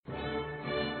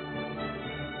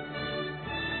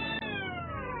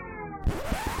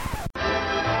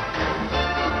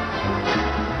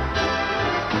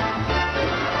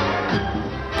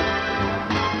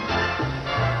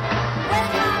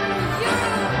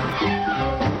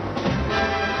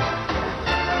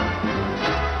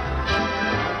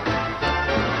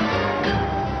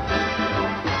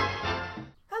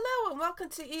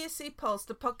BBC Pulse,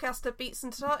 the podcast that beats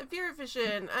and start of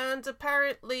Eurovision, and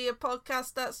apparently a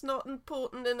podcast that's not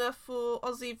important enough for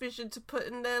Aussie Vision to put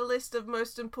in their list of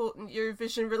most important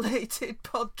Eurovision-related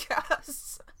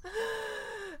podcasts.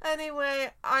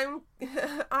 Anyway, I'm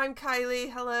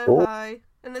Kylie. Hello, hi,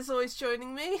 and as always,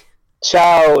 joining me.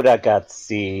 Ciao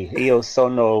ragazzi, io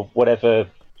sono whatever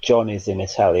John is in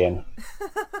Italian.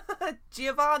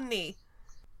 Giovanni.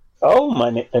 Oh,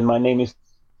 my name is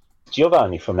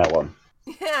Giovanni from now on.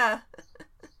 Yeah.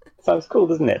 Sounds cool,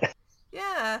 doesn't it?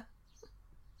 Yeah.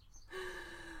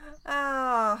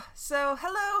 So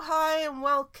hello, hi, and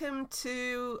welcome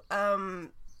to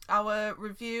our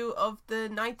review of the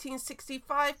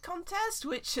 1965 contest,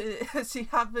 which, as you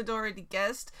haven't already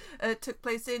guessed, took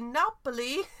place in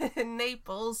Napoli, in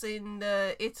Naples, in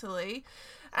Italy,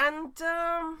 and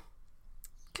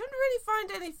couldn't really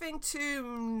find anything too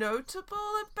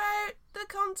notable about the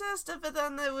contest other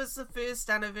than there was the first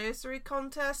anniversary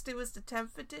contest. It was the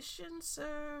 10th edition,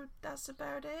 so that's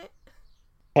about it.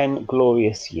 10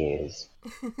 glorious years.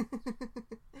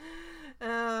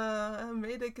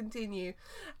 May they continue.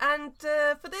 And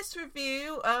for this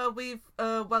review, we've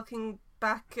welcomed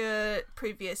back a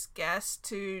previous guest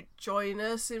to join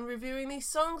us in reviewing these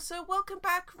songs. So welcome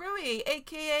back, Rui,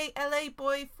 aka LA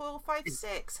Boy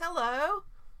 456. Hello.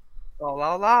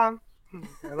 Hola, hola.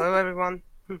 Hello, everyone.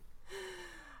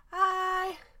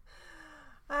 Hi.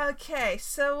 Okay,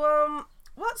 so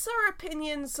what's our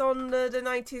opinions on the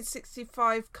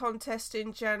 1965 contest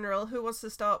in general? Who wants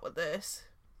to start with this?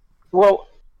 Well,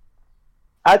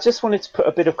 I just wanted to put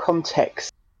a bit of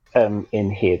context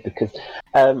in here because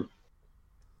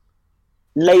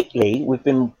lately we've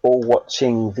been all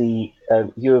watching the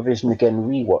Eurovision Again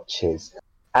rewatches,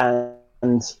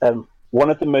 and one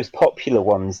of the most popular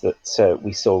ones that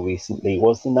we saw recently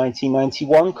was the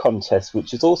 1991 contest,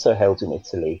 which was also held in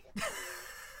Italy.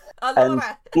 And,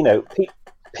 you know,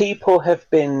 people have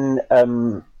been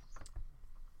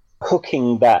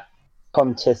hooking that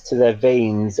contest to their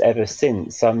veins ever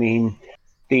since. I mean,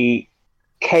 the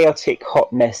chaotic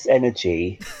hot mess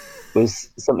energy was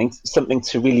something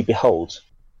to really behold.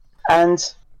 And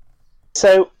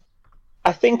so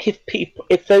I think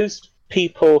if those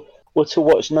people were to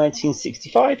watch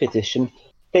 1965 edition,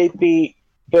 they'd be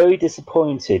very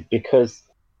disappointed because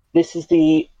this is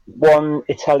the one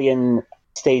Italian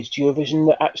staged Eurovision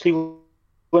that actually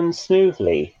runs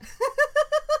smoothly.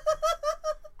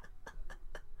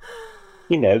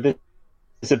 You know, there's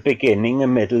a beginning, a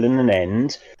middle, and an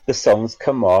end. The songs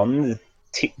come on.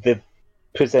 The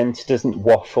presenter doesn't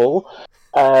waffle.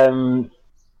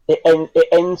 It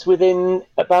ends within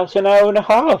about an hour and a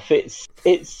half. It's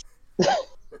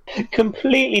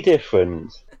completely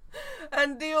different.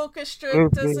 And the orchestra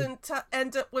doesn't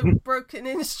end up with broken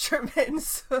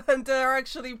instruments, and are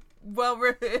actually well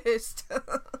rehearsed.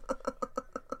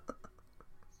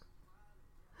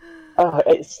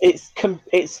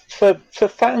 It's for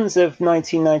fans of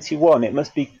 1991. It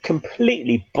must be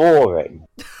completely boring.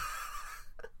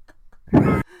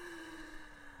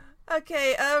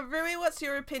 Okay, Rui, what's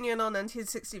your opinion on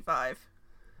 1965?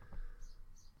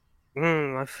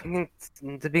 I think it's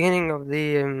the beginning of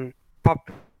the pop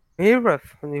era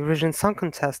for the Eurovision Song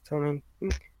Contest. I mean,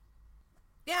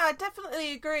 yeah, I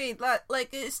definitely agree.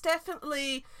 Like it's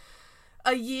definitely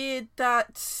a year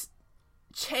that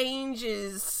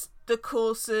changes the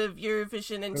course of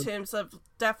Eurovision in terms of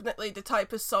definitely the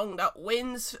type of song that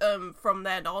wins from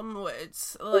then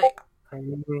onwards. Like, I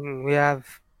mean, we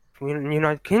have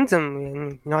United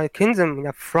Kingdom, we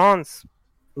have France,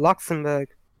 Luxembourg.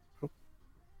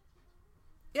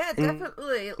 Yeah,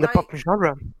 definitely. The pop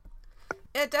genre.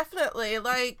 Yeah, definitely.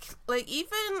 Like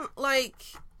even like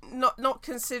not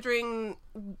considering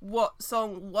what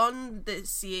song won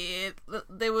this year,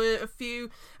 there were a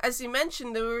few, as you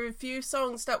mentioned, there were a few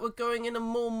songs that were going in a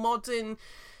more modern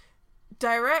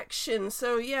direction.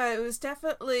 So yeah, it was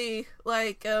definitely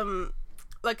like an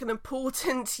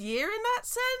important year in that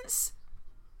sense.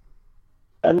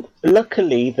 And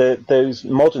luckily, those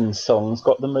modern songs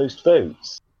got the most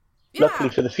votes. Yeah. Luckily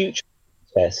for the future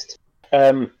contest.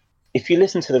 If you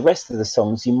listen to the rest of the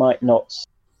songs, you might not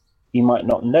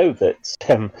know that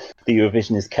the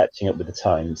Eurovision is catching up with the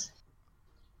times.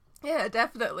 Yeah,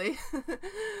 definitely.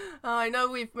 I know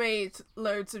we've made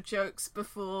loads of jokes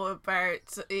before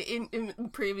about in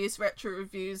previous retro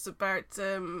reviews about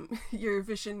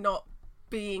Eurovision not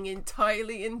being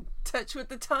entirely in touch with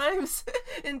the times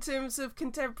in terms of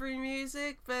contemporary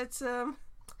music, but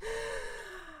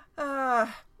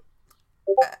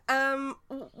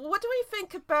what do we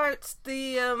think about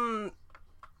the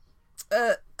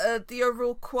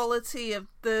overall quality of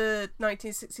the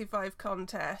 1965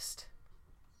 contest?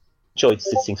 enjoyed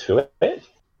sitting through it.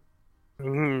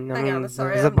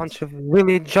 There's a bunch of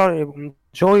really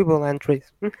enjoyable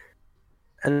entries,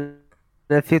 and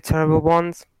a few terrible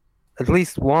ones. At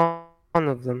least one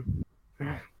of them.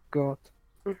 God.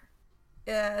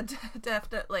 Yeah,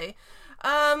 definitely.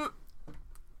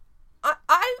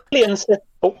 Really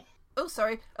Oh,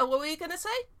 sorry. Oh, what were you going to say?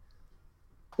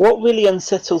 What really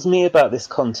unsettles me about this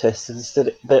contest is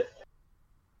that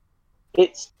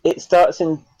it starts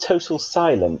in total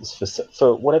silence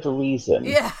for whatever reason.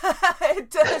 Yeah,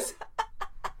 it does.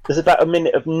 There's about a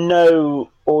minute of no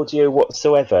audio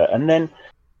whatsoever, and then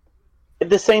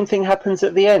the same thing happens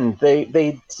at the end.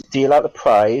 They deal out the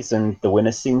prize, and the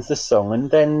winner sings the song, and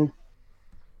then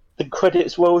the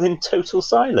credits roll in total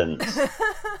silence.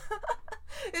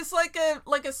 It's like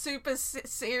a super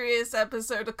serious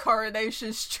episode of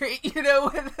Coronation Street, you know,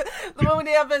 when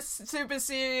you have a super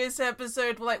serious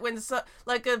episode, like when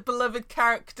like a beloved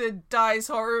character dies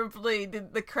horribly,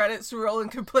 the credits roll in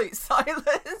complete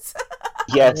silence.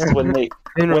 Yes, when they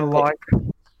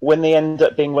end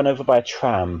up being run over by a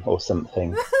tram or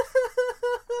something.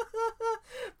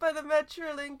 By the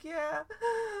Metrolink, yeah.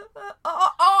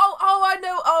 I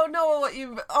know. Know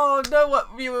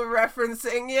what you were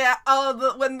referencing. Yeah.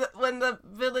 When the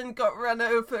villain got run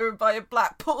over by a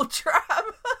Blackpool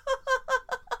tram.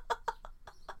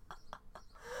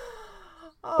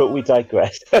 But we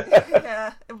digress.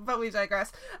 Yeah, but we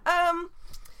digress.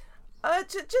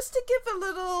 Just to give a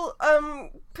little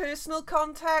personal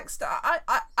context,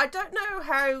 I don't know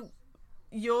how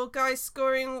your guys'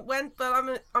 scoring went,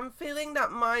 but I'm feeling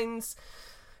that mine's,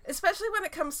 especially when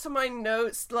it comes to my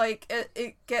notes, like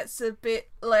it gets a bit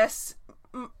less.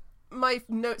 My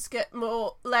notes get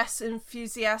less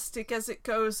enthusiastic as it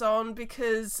goes on,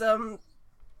 because I find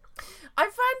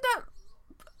that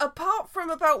apart from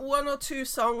about one or two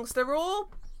songs, they're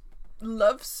all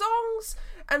love songs,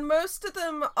 and most of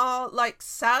them are like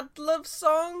sad love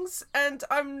songs, and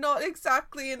I'm not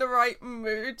exactly in the right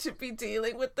mood to be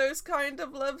dealing with those kind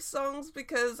of love songs,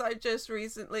 because I just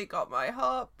recently got my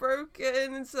heart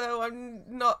broken, so I'm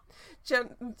not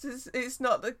it's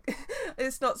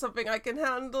not something I can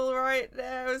handle right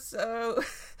now. So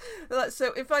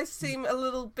if I seem a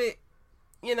little bit,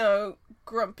 you know,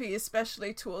 grumpy,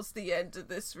 especially towards the end of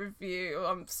this review,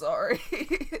 I'm sorry.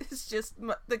 It's just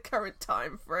the current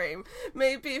time frame.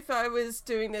 Maybe if I was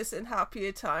doing this in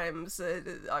happier times,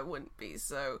 I wouldn't be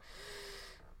so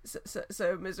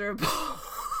miserable.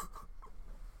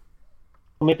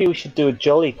 Maybe we should do a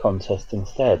jolly contest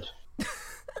instead.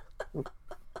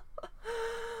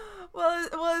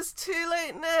 Well, it's too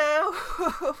late now.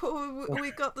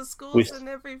 We got the scores and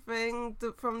everything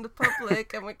from the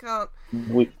public, and we can't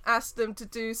ask them to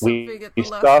do something at the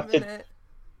last minute.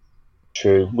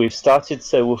 True, we've started,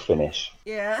 so we'll finish.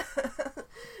 Yeah,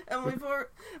 and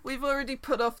we've already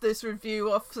put off this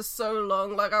review for so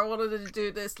long. Like, I wanted to do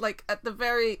this like at the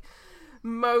very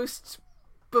most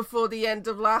before the end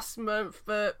of last month,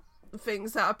 but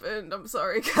things happened. I'm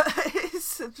sorry,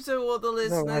 guys, to all the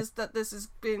listeners that this has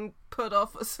been put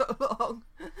off for so long.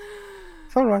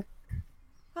 It's alright.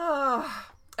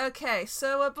 Okay,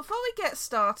 so before we get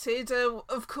started,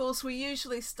 of course, we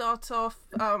usually start off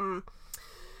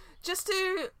just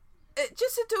to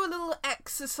do a little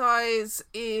exercise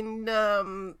in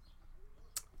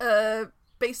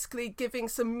basically giving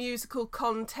some musical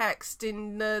context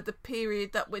in the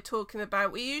period that we're talking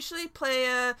about. We usually play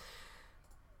a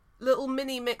little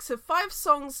mini mix of 5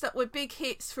 songs that were big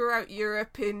hits throughout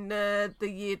Europe in the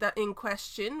year that in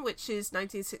question, which is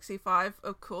 1965,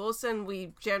 of course, and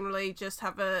we generally just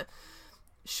have a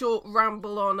short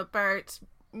ramble on about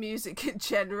music in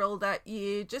general that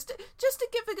year, just to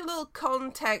give a little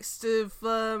context of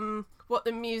what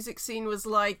the music scene was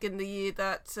like in the year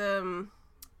that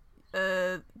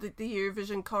the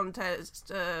Eurovision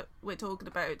contest we're talking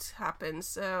about happened.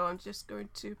 So I'm just going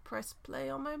to press play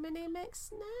on my mini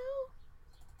mix now.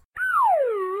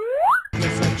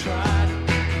 Yes, I tried,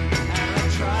 and I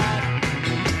tried,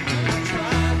 and I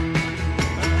tried,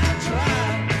 and I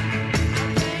tried. I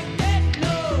can't get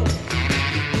no. I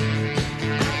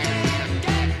can't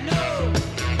get no.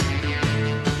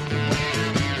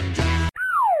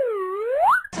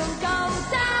 So go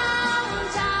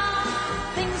downtown.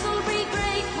 Things will be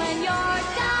great when you're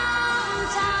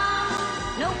downtown.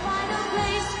 No final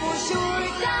place for sure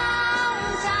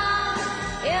downtown.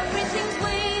 Everything's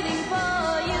waiting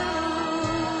for you.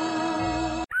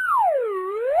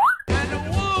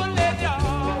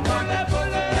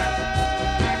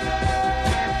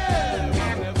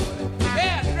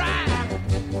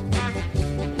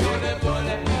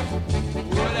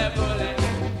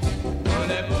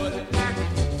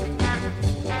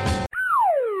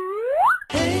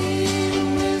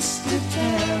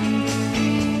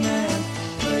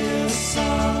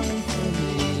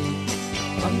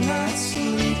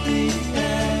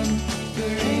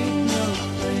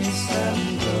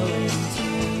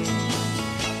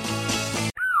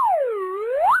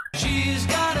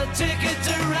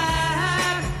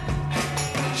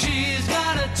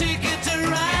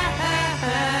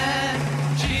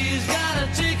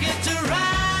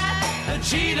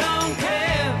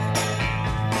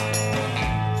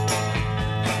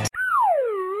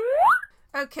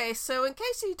 Okay, so in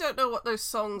case you don't know what those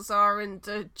songs are, and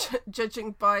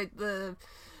judging by the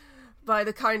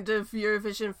kind of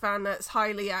Eurovision fan that's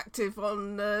highly active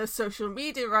on social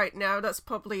media right now, that's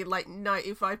probably like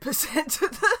 95%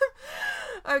 of them.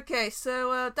 Okay,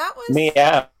 so that was...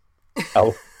 Meow.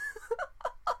 Oh.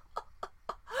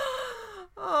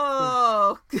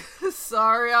 Oh,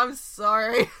 sorry, I'm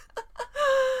sorry.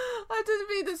 I didn't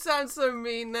mean to sound so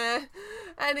mean there.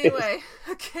 Anyway,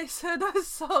 okay, so those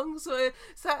songs were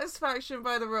Satisfaction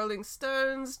by the Rolling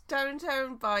Stones,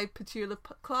 Downtown by Petula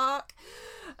Clark,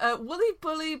 Wooly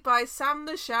Bully by Sam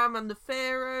the Sham and the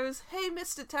Pharaohs, Hey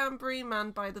Mr. Tambourine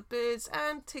Man by the Birds,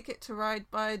 and Ticket to Ride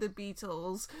by the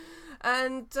Beatles.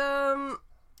 And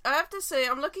I have to say,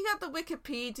 I'm looking at the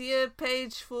Wikipedia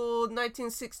page for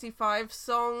 1965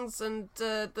 songs and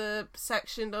the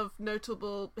section of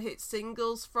notable hit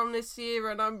singles from this year,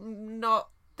 and I'm not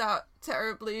that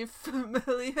terribly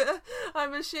familiar,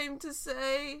 I'm ashamed to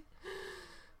say.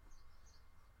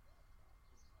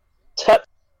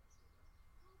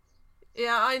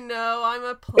 Yeah, I know, I'm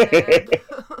a pleb.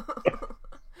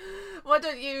 Why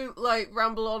don't you,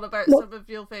 ramble on about some of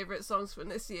your favourite songs from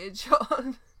this year,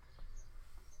 John?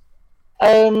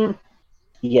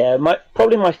 Yeah,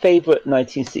 probably my favourite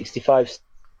 1965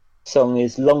 song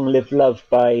is Long Live Love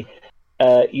by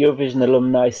Eurovision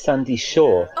alumni Sandy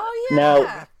Shaw. Oh,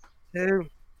 yeah! Now,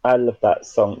 I love that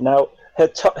song. Now, her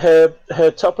Top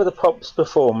of the Pops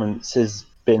performance has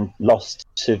been lost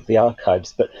to the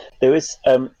archives, but there is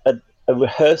a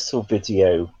rehearsal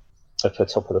video of her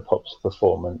Top of the Pops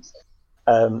performance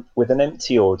with an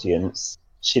empty audience.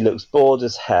 She looks bored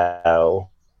as hell.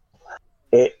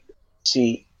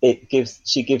 She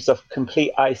gives off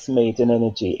complete Ice Maiden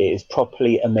energy. It is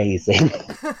properly amazing.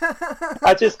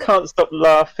 I just can't stop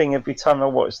laughing every time I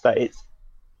watch that. It's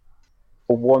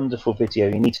a wonderful video.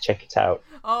 You need to check it out.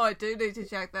 Oh, I do need to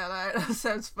check that out. That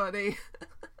sounds funny.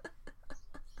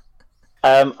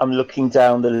 I'm looking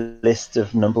down the list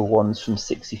of number ones from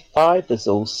 65. There's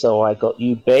also I Got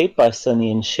You Babe by Sonny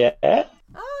and Cher.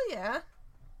 Oh, yeah.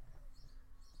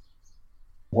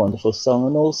 Wonderful song.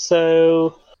 And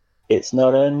also It's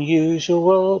Not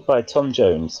Unusual by Tom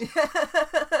Jones.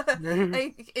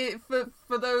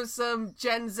 For those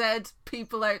Gen Z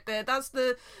people out there, that's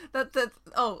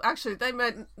actually they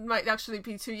might actually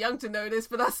be too young to know this,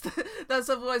 but that's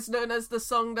otherwise known as the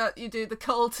song that you do the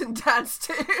Colton dance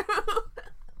to.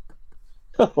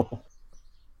 Oh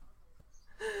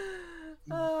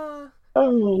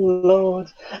Lord.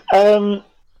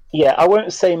 Yeah, I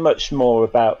won't say much more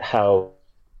about how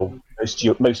most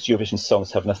Eurovision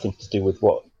songs have nothing to do with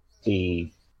what the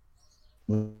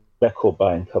record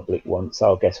buying public wants.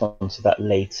 I'll get onto that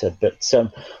later. But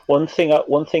one thing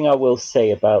I will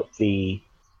say about the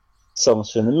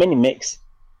songs from the mini mix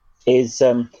is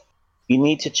you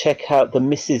need to check out the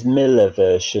Mrs. Miller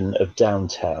version of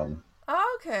Downtown.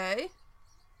 Okay.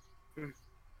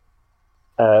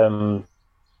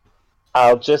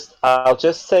 I'll just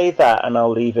say that, and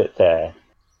I'll leave it there,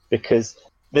 because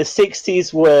the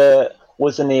 60s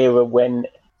was an era when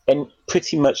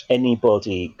pretty much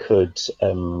anybody could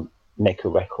make a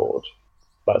record.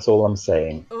 That's all I'm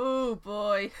saying. Oh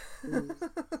boy.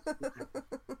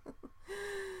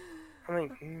 I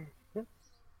mean,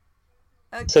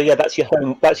 Okay. So yeah, that's your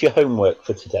homework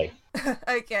for today.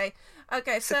 Okay,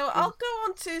 so I'll go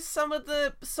on to some of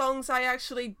the songs I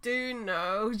actually do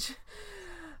know.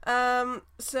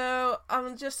 So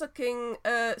I'm just looking,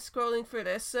 scrolling through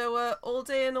this. So All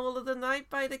Day and All of the Night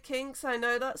by the Kinks, I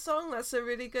know that song. That's a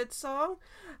really good song.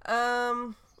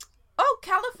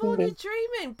 California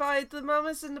Dreaming by the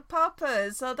Mamas and the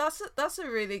Papas. So that's a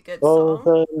really good song. All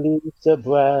the leaves are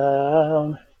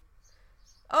brown.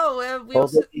 Oh, we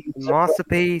also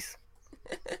masterpiece.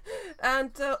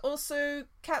 and also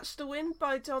Catch the Wind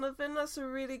by Donovan. That's a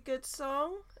really good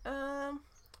song.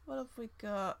 What have we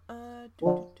got?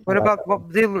 What about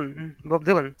Bob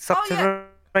Dylan?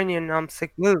 Subterranean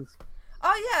Homesick Blues.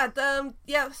 Oh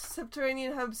yeah,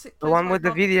 Subterranean Homesick Blues. The one with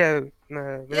the video,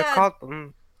 with the card.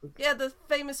 Yeah, the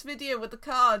famous video with the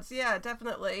cards. Yeah,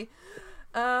 definitely.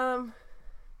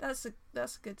 That's a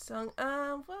good song.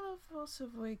 What else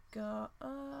have we got?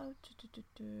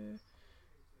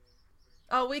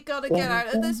 Oh, We Gotta Get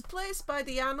Out of This Place by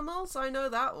the Animals. I know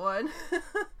that one.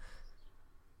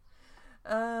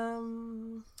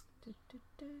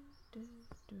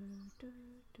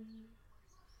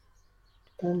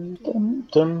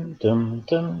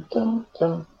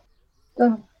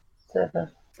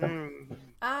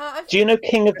 Do you know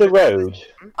King of the Road?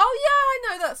 Oh yeah, I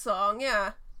know that song.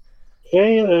 Yeah.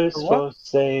 Sailors for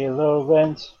Sailor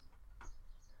Rent.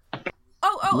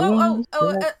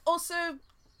 Also,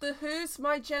 The Who's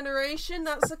My Generation,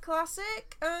 that's a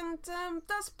classic, and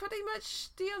that's pretty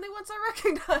much the only ones I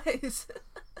recognise.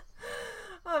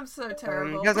 I'm so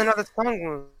terrible. There's another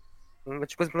song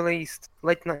which was released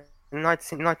late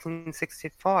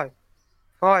 1965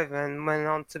 and went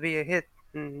on to be a hit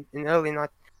in early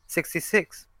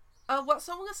 1966. What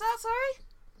song was that, sorry?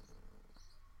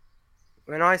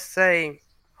 When I say,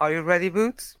 "Are you ready,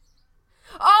 Boots?"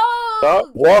 Oh!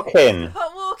 Start walking.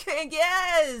 Start walking,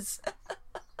 yes!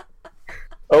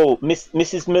 Oh,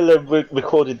 Mrs. Miller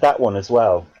recorded that one as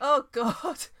well. Oh,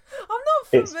 God. I'm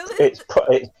not familiar.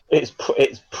 It's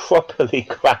properly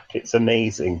crap. It's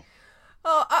amazing.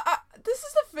 Oh, this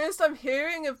is the first I'm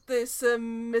hearing of this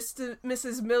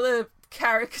Mrs. Miller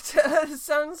character. It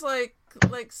sounds like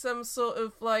some sort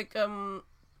of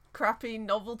crappy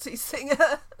novelty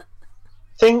singer.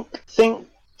 Think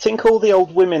all the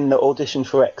old women that auditioned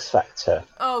for X Factor.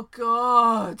 Oh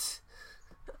God.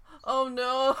 Oh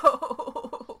no.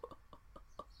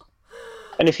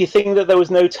 And if you think that there was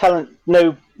no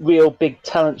real big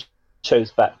talent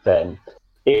shows back then,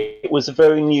 it was a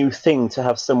very new thing to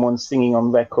have someone singing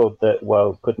on record that,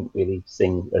 well, couldn't really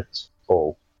sing at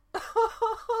all.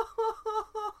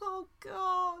 Oh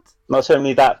God. Not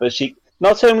only that, but she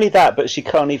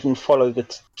can't even follow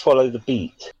the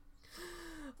beat.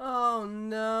 Oh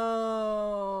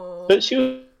no. But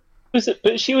she was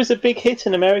a big hit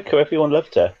in America. Everyone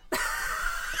loved her.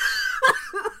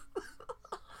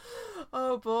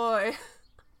 Oh boy.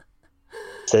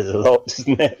 Says a lot,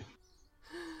 doesn't it?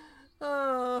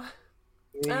 Oh.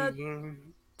 Do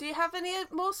you have any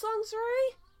more songs,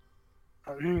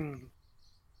 Rui?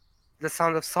 The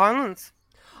Sound of Silence.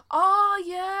 Oh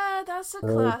yeah, that's a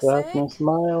classic. Darkness,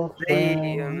 smile.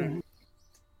 The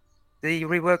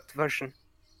reworked version.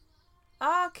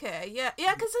 Okay, yeah,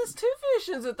 because there's two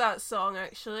versions of that song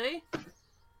actually.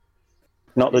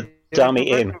 Not the dummy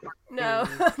in. No,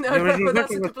 no,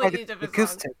 that's a completely different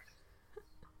song.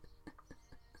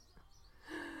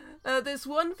 There's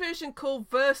one version called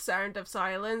The Sound of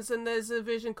Silence, and there's a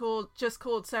version called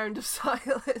Sound of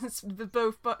Silence,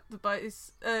 both by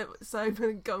Simon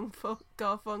and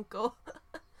Garfunkel.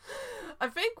 I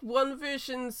think one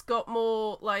version's got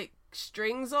more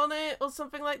strings on it or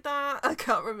something like that. I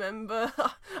can't remember.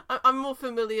 I'm more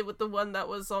familiar with the one that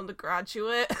was on The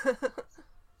Graduate.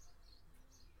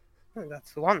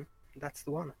 That's the one.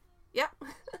 Yeah.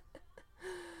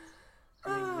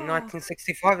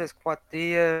 1965 is quite the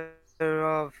year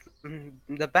of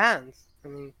the bands. I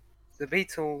mean, the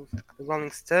Beatles, the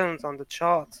Rolling Stones on the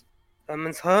charts,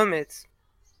 Herman's Hermits.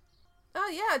 Oh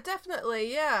yeah,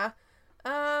 definitely, yeah.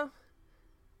 I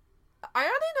only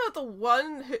know the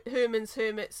one Herman's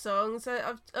Hermit songs.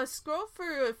 I scrolled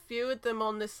through a few of them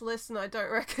on this list and I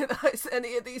don't recognise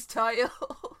any of these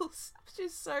titles, which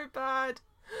is so bad.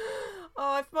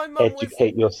 Oh, if my mum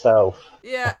Educate yourself.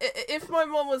 Yeah, if my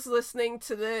mum was listening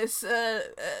to this,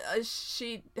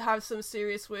 she'd have some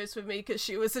serious words with me because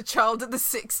she was a child of the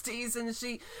 60s and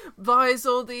she buys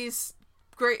all these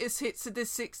greatest hits of the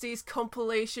 60s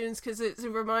compilations because it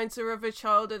reminds her of her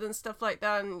childhood and stuff like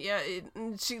that, and yeah,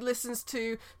 and she listens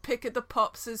to Pick of the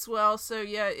Pops as well, so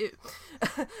yeah,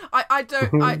 I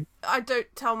don't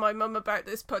tell my mum about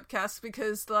this podcast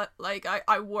because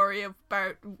I worry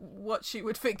about what she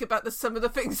would think about some of the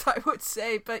things I would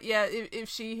say, but yeah, if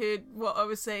she heard what I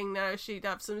was saying now, she'd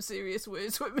have some serious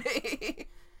words with me.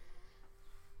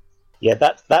 Yeah,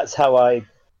 that's how I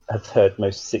have heard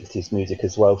most 60s music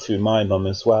as well, through my mum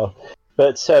as well.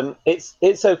 But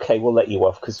it's okay, we'll let you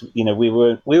off because we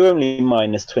were only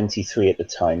minus 23 at the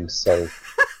time, so.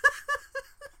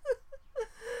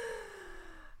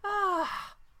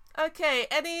 Okay,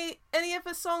 any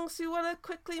other songs you want to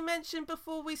quickly mention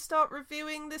before we start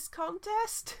reviewing this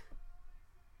contest?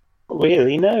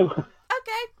 Really, no.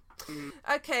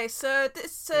 Okay, so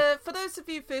this for those of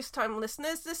you first time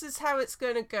listeners, this is how it's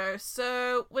going to go.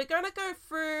 So we're going to go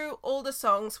through all the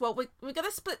songs. Well, we're going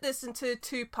to split this into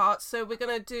two parts. So we're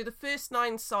going to do the first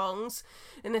 9 songs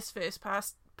in this first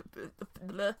part,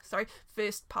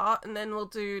 and then we'll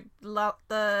do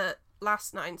the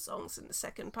last 9 songs in the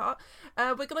second part.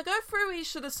 We're going to go through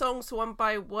each of the songs one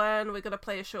by one. We're going to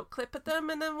play a short clip of them,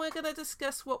 and then we're going to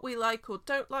discuss what we like or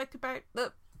don't like about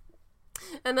them.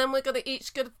 And then we're going to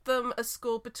each give them a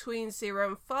score between 0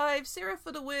 and 5, 0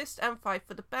 for the worst and 5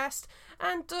 for the best.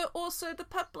 And also the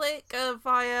public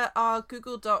via our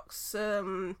Google Docs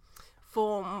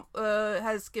form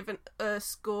has given a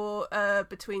score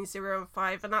between 0 and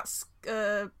 5, and that's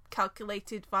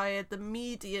calculated via the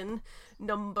median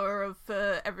number of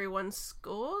everyone's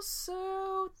scores.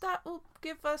 So that will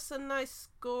give us a nice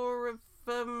score of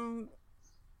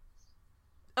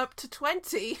up to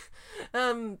 20,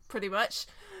 pretty much.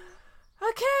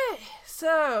 Okay,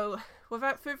 so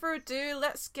without further ado,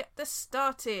 let's get this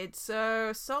started.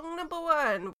 So, song number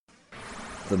 1.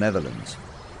 The Netherlands.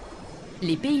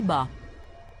 Les Pays-Bas.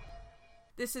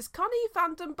 This is Connie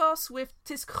van den Bos with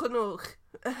 'Tis genoeg,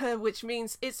 which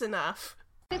means it's enough.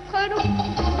 Ik heb genoeg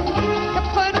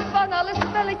van alle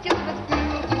spelletjes met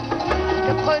vuur. Ik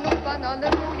heb genoeg van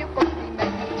alle mooie koffie met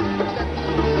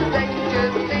centjes.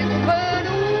 Het is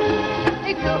genoeg.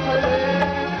 Ik wil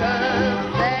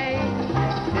gelukkig zijn.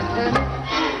 Het is genoeg.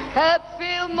 Ik heb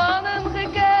veel mannen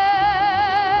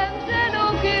gekend en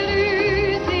ook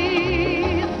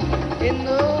illusies. In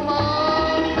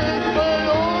romances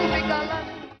geloof ik al lang.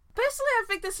 Personally, I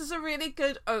think this is a really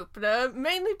good opener,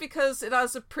 mainly because it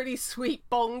has a pretty sweet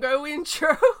bongo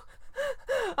intro.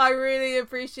 I really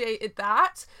appreciated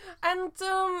that. And,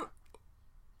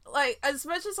 like, as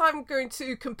much as I'm going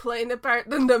to complain about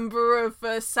the number of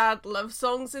sad love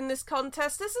songs in this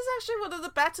contest, this is actually one of the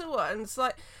better ones.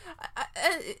 Like,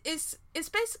 it's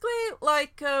basically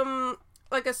like a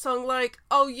song like,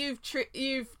 oh, you've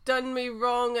done me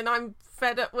wrong and I'm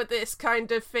fed up with this kind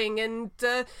of thing, and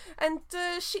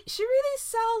she really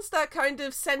sells that kind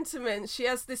of sentiment. She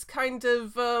has this kind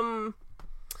of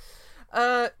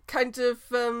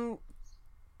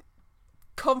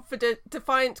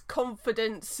defiant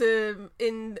confidence in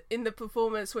the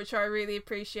performance, which I really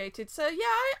appreciated. So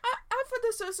yeah, I thought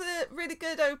this was a really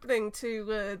good opening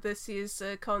to this year's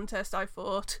contest, I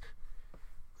thought.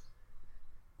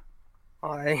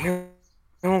 I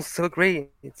also agree.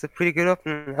 It's a pretty good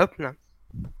opener.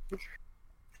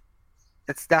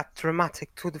 It's that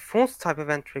dramatic tour de force type of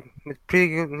entry with pretty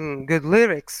good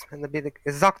lyrics and a bit of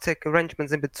exotic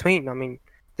arrangements in between. I mean,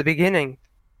 the beginning,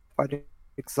 quite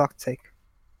exotic.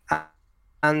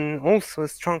 And also a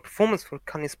strong performance for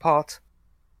Connie's part.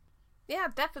 Yeah,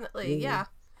 definitely, yeah.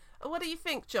 What do you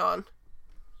think, John?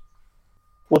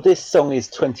 Well, this song is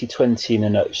 2020 in a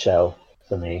nutshell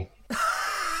for me.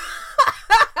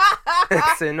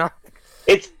 It's enough.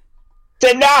 It's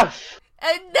enough!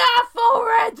 Enough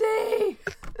already!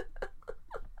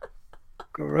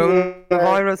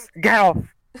 Coronavirus, get off!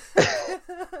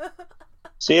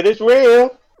 Shit is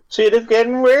real. Shit is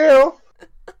getting real.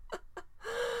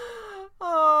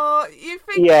 Oh, you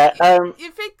think? Yeah.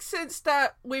 You think since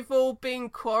that we've all been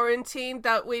quarantined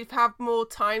that we've had more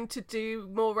time to do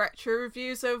more retro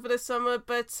reviews over the summer?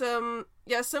 But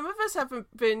yeah, some of us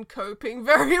haven't been coping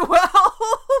very well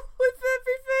with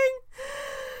everything.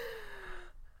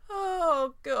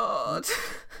 Oh God.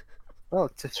 Well,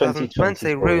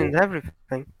 2020 ruined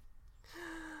everything.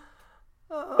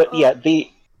 But yeah,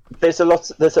 there's a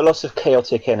lot of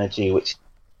chaotic energy, which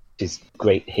is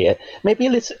great here. Maybe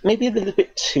a little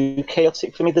bit too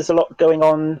chaotic for me. There's a lot going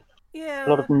on. Yeah. A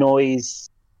lot of noise.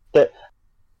 That,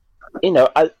 you know,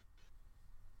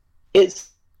 it's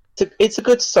a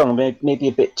good song. Maybe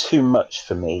a bit too much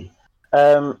for me.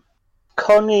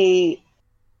 Connie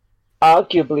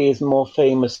arguably is more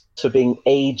famous for being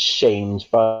age shamed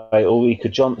by Ulrika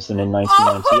Johnson in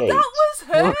 1998. Oh, that was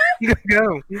her?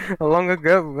 How long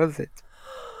ago was it?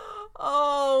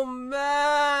 Oh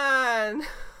man.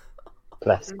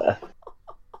 Bless her.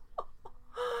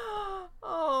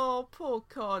 Oh, poor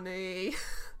Connie.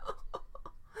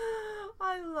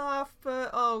 I laugh, but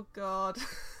oh God.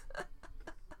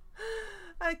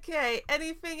 Okay,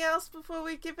 anything else before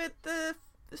we give it the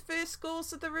first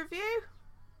scores of the review?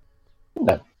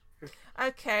 No.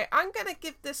 Okay, I'm gonna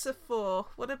give this a 4.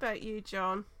 What about you,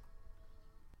 John?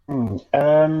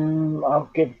 I'll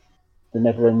give the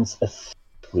Netherlands a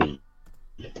 3.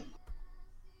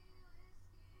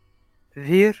 Vier,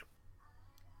 Vier,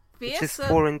 which is so-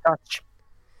 4 in Dutch.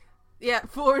 Yeah,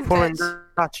 4 in 4 in Dutch.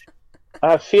 Dutch.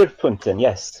 4 punten,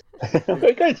 yes.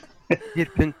 Very good. 4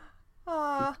 punt.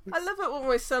 Ah, I love it when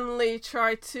we suddenly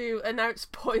try to announce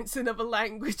points in other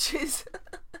languages.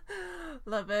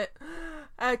 Love it.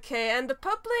 Okay, and the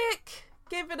public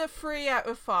give it a 3 out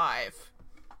of 5.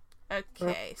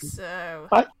 Okay, so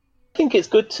I think it's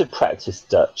good to practice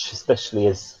Dutch, especially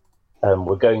as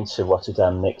we're going to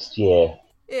Rotterdam next year.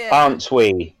 yeah, Aren't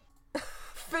we?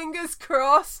 fingers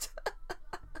crossed.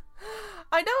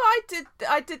 I know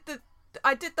I did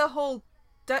the whole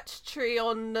Dutch tree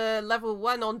on level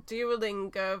 1 on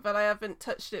Duolingo, but I haven't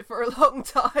touched it for a long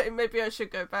time. Maybe I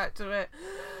should go back to it.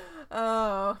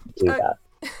 Oh, Do that.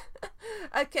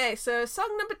 Okay, so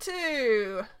song number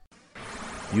 2.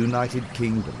 United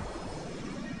Kingdom.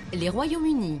 Les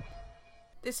Royaumes-Unis.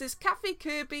 This is Kathy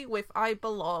Kirby with I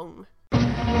Belong.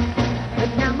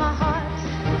 But now my heart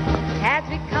has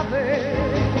recovered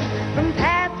from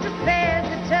past affairs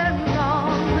that turned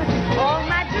wrong. All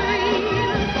my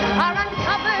dreams are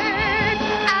uncovered.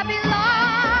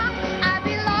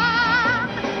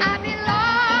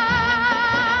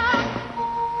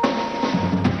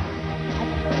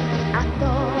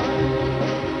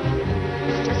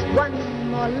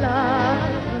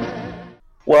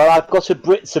 Well, I've got a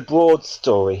Brits abroad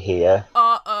story here,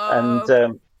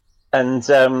 Uh-oh. and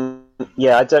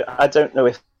yeah, I don't know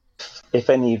if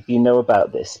any of you know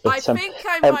about this, but I think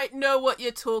I might know what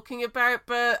you're talking about,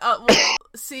 but we'll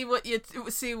see what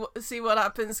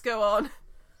happens. Go on.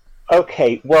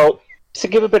 Okay, well, to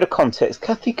give a bit of context,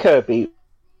 Kathy Kirby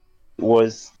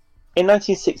was in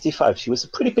 1965. She was a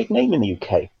pretty big name in the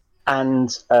UK,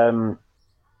 and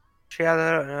She had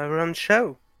her own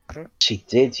show. she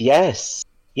did. Yes,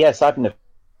 I've never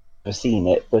seen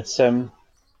it, but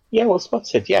yeah, well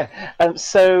spotted. Yeah,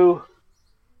 so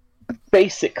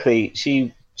basically,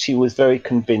 she was very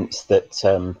convinced that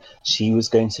she was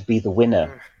going to be the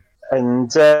winner,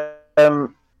 and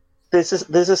there's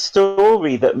a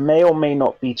story that may or may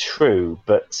not be true,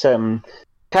 but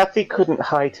Kathy couldn't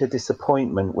hide her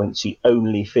disappointment when she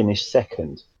only finished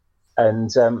second,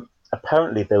 and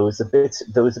apparently there was a bit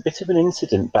of an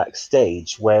incident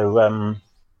backstage where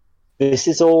this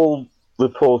is all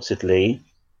reportedly.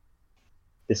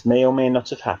 This may or may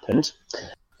not have happened,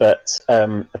 but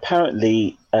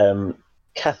apparently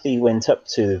Kathy went up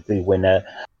to the winner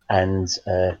and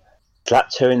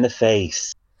slapped her in the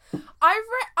face. I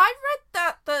read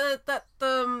that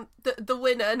the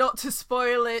winner, not to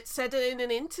spoil it, said it in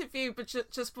an interview, but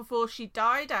just before she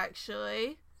died,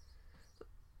 actually.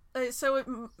 So I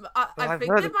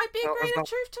think there might be a grain of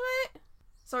truth to it.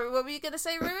 Sorry, what were you going to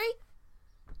say, Rui?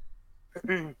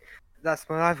 That's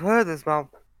what I've heard as well.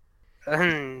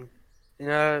 In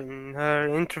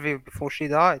her interview before she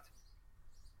died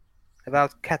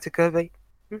about Kathy Kirby.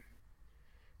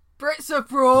 Brits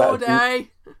abroad, eh?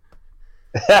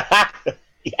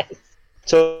 Yes.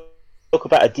 Talk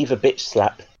about a diva bitch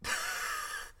slap.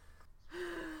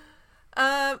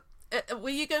 Were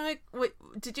you gonna?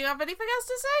 Did you have anything else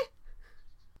to say?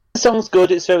 The song's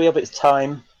good. It's very of its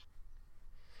time.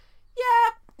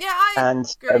 Yeah, I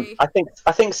agree. I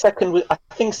think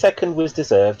second was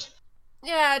deserved.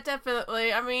 Yeah,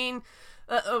 definitely. I mean,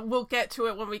 we'll get to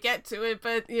it when we get to it,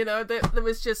 but there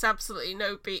was just absolutely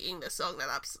no beating the song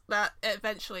that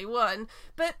eventually won.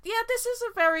 But yeah, this is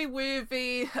a very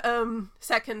worthy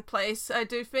second place. I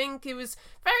do think it was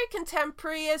very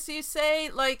contemporary, as you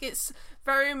say. Like, it's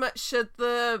very much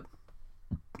the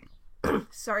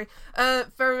very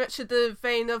much in the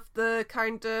vein of the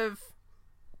kind of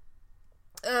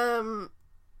early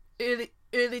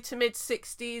to mid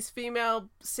 60s female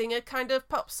singer kind of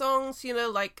pop songs,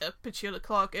 like Petula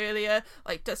Clark earlier,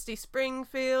 like Dusty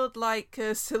Springfield, like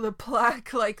Cilla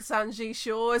Black, like Sanjay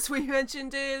Shaw, as we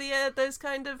mentioned earlier, those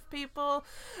kind of people.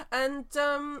 And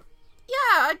yeah,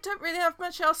 I don't really have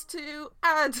much else to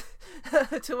add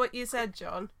to what you said,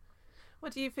 John.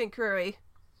 What do you think, Rui?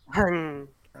 I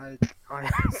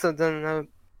also don't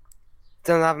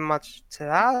have much to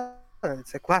add.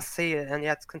 It's a classy and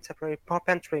yet contemporary pop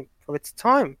entry for its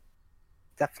time.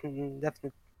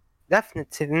 Definitively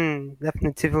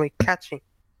catchy.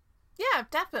 Yeah,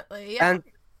 definitely. Yeah.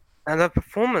 And her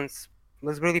performance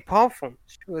was really powerful.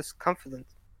 She was confident.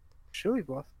 She really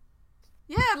was.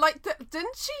 Yeah, like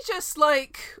didn't she just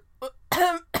like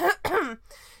didn't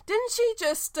she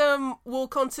just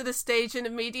walk onto the stage and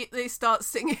immediately start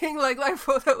singing? Like, I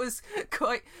thought that was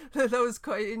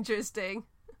quite interesting.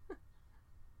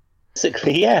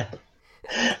 Basically, yeah.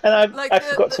 And I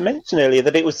forgot to mention earlier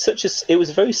that it was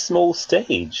a very small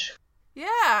stage.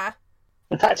 Yeah.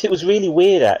 In fact, it was really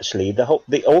weird. Actually,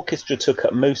 the orchestra took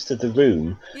up most of the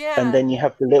room, and then you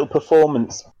have the little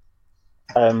performance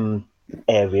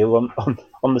area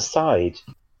on the side.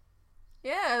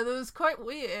 Yeah, that was quite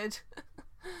weird.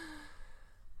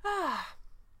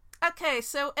 Okay,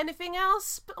 so anything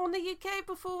else on the UK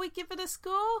before we give it a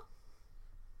score?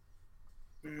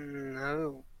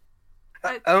 No.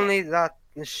 Okay. Only that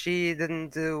she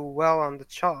didn't do well on the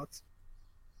charts.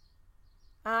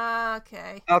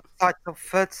 Okay. Outside of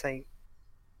 30.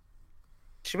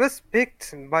 She was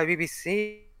picked by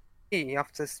BBC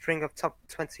after a string of top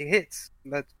 20 hits,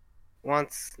 but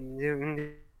once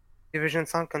the Eurovision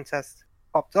Song Contest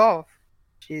popped off,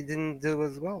 she didn't do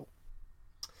as well.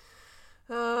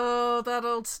 Oh, that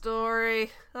old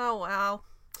story. Oh, wow.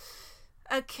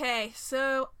 Okay,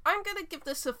 so I'm going to give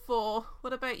this a 4.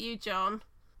 What about you, John?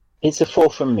 It's a 4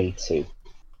 from me too.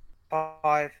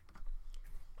 5.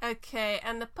 Okay,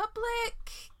 and the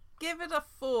public give it a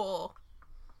 4.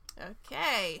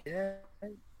 Okay. Yeah.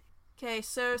 Okay,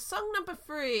 so song number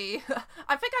 3.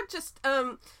 I think I'm just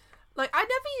I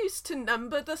never used to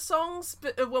number the songs,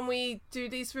 but when we do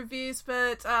these reviews,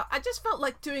 but I just felt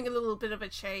like doing a little bit of a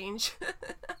change.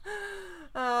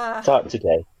 Start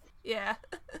today. Yeah.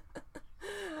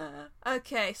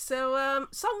 Okay, so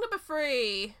song number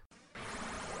 3.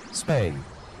 Spain.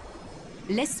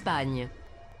 L'Espagne.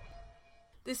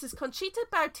 This is Conchita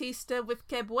Bautista with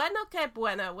Que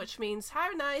Bueno, which means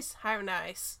how nice, how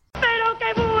nice. Pero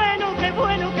qué bueno, qué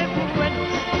bueno, qué bueno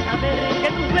saber que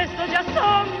tus besos ya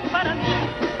son para mí.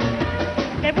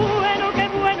 Qué bueno,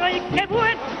 ay, qué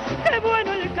bueno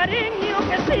el cariño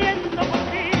que siento por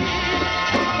ti.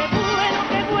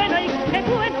 Qué bueno, ay, qué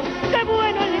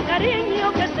bueno el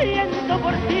cariño que siento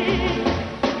por ti.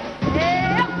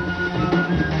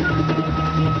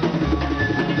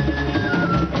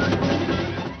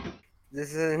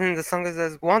 The song is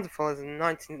as wonderful as the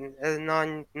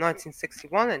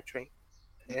 1961 entry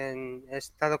in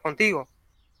Estado Contigo.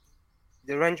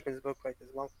 The arrangements were great as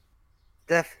well.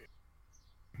 Definitely.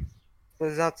 It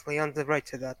was utterly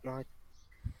underrated that night.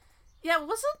 Yeah,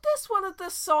 wasn't this one of the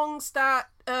songs that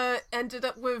ended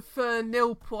up with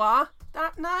Nil Pois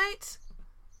that night?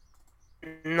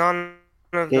 None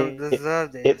of them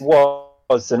deserved it. It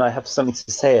was, and I have something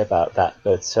to say about that,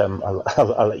 but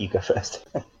I'll let you go first.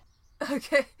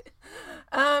 Okay.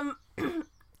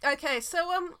 Okay, so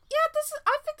yeah,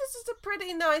 I think this is a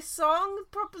pretty nice song.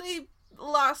 Probably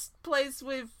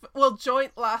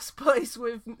joint last place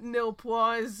with Nil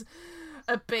Pois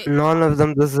a bit. None of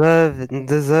them deserved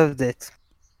it.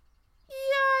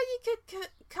 Yeah, you could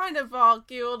kind of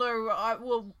argue, although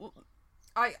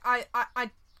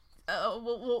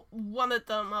one of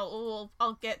them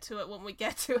I'll get to it when we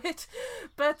get to it,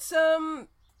 but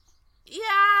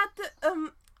yeah,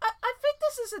 I think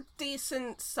this is a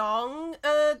decent song.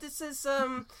 This is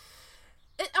I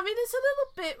mean, it's a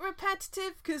little bit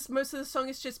repetitive because most of the song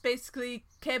is just basically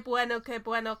que bueno, que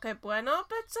bueno, que bueno.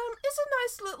 But it's a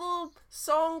nice little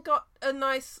song. Got a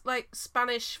nice like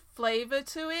Spanish flavor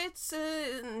to it,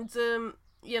 and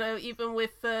you know, even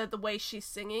with the way she's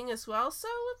singing as well. So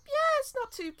yeah, it's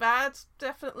not too bad.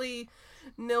 Definitely,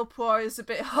 Nil Pois is a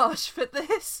bit harsh for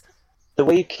this. The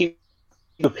way you keep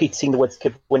repeating the words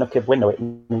que bueno, it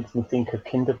makes me think of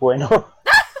Kinder Bueno.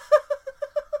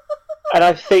 And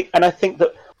I think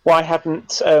that why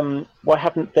haven't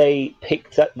they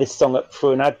picked this song up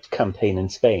for an ad campaign in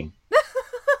Spain?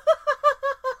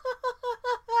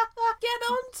 Get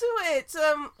onto it.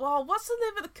 Well, what's the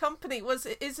name of the company?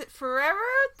 Is it Ferrero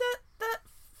that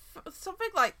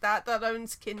something like that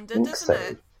owns Kinder, doesn't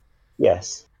it?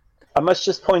 Yes. I must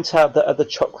just point out that other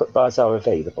chocolate bars are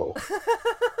available.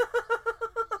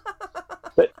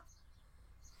 But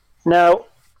now,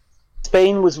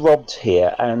 Spain was robbed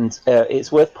here, and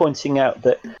it's worth pointing out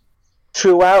that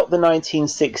throughout the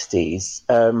 1960s,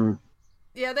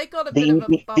 yeah, they got a bit of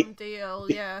a bum deal.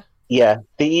 Yeah,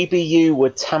 the EBU were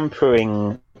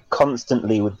tampering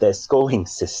constantly with their scoring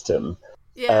system.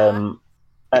 Yeah,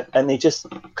 and they just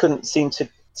couldn't seem to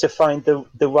find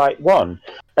the right one.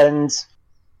 And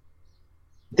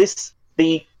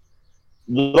the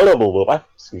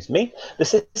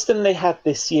system they had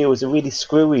this year was a really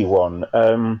screwy one.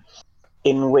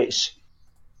 In which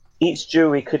each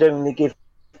jury could only give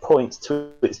points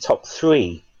to its top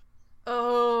three.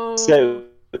 Oh.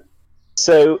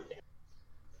 So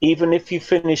even if you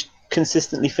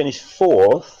consistently finished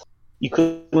fourth, you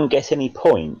couldn't get any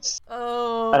points.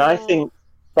 Oh. And I think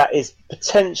that is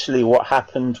potentially what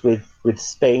happened with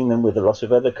Spain and with a lot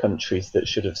of other countries that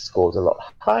should have scored a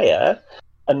lot higher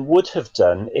and would have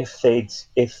done if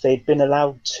they'd been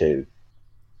allowed to.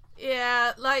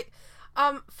 Yeah, like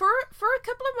for a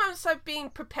couple of months I've been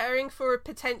preparing for a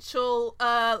potential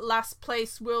last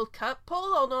place World Cup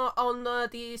poll on the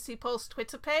EC Polls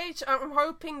Twitter page. I'm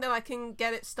hoping that I can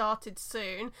get it started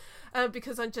soon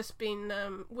because I've just been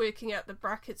working out the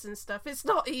brackets and stuff. It's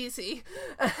not easy.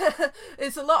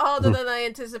 It's a lot harder than I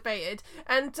anticipated.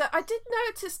 And I did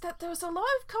notice that there was a lot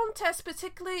of contests,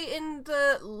 particularly in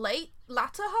the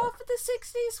latter half of the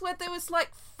 60s, where there was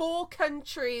like 4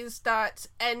 countries that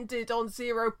ended on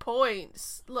 0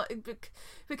 points, like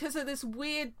because of this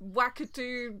weird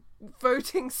wackadoo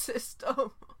voting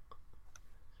system.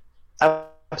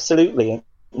 Absolutely.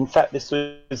 In fact,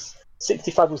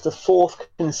 65 was the 4th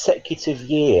consecutive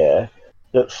year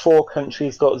that 4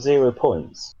 countries got 0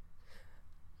 points.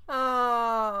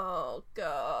 Oh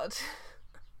God.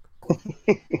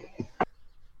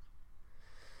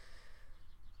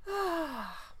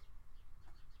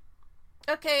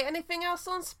 Okay, anything else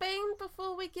on Spain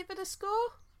before we give it a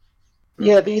score?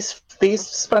 Yeah, these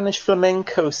Spanish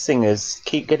flamenco singers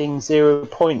keep getting 0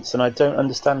 points, and I don't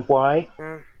understand why.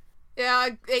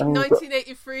 Yeah,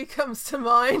 1983 comes to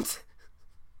mind.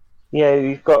 Yeah,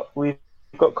 we've got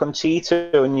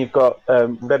Conchita, and you've got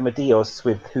Remedios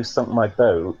with "Who Sunk My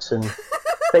Boat," and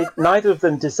neither of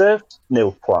them deserved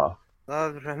Nil Pois.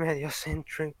 Love Remedios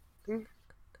entry.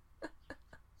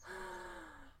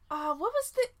 What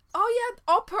was the? Oh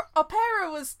yeah,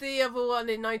 Opera was the other one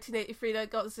in 1983 that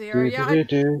got 0. Yeah,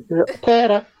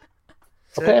 Opera,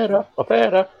 opera,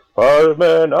 opera.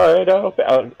 Carmen,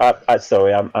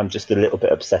 sorry, I'm just a little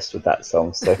bit obsessed with that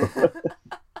song. So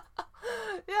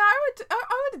yeah,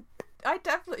 I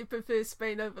definitely prefer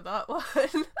Spain over that one.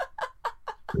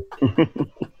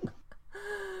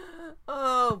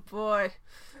 Oh boy.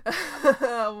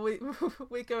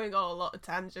 We're going on a lot of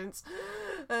tangents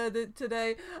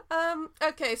today.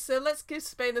 Okay, so let's give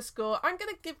Spain a score. I'm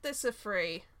gonna give this a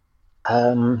 3.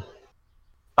 I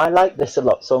like this a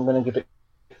lot, so I'm going to give it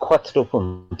 4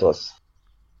 puntos.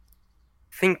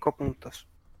 5 puntos.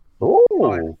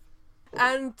 Ooh.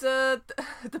 And the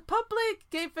public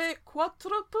gave it 4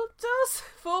 puntos,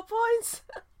 4 points.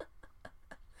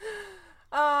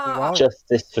 Wow.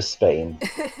 Justice for Spain.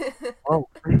 Oh.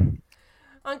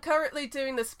 I'm currently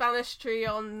doing the Spanish tree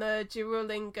on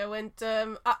Duolingo, and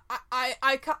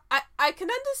I can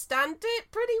understand it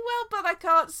pretty well, but I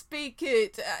can't speak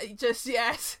it just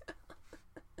yet.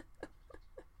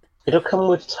 It'll come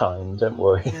with time, don't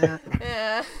worry. Yeah.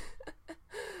 Yeah.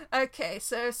 Okay,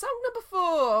 so song number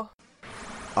 4.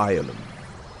 Ireland.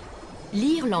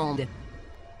 L'Irlande.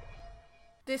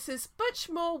 This is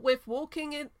Butchmore with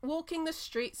walking the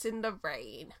streets in the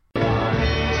rain.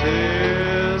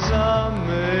 Tears are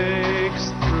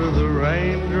mixed through the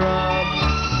raindrops,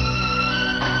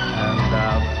 and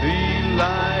I feel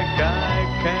like I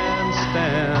can't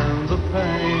stand the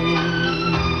pain.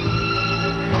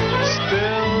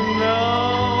 Still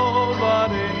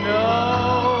nobody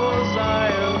knows I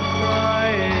am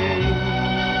crying,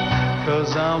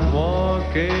 'cause I'm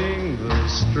walking the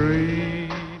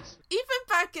streets. Even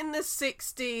back in the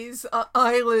 60s,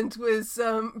 Ireland was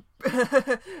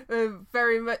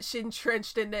very much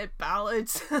entrenched in their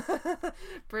ballads,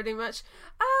 pretty much.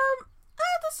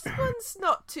 This one's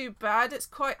not too bad. It's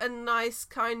quite a nice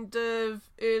kind of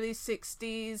early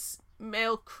 60s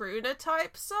male crooner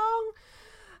type song.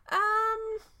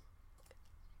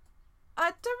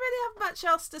 I don't really have much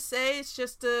else to say. It's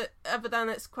just other than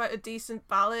it's quite a decent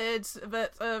ballad,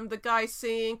 but the guy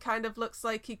singing kind of looks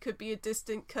like he could be a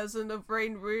distant cousin of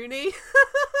Wayne Rooney.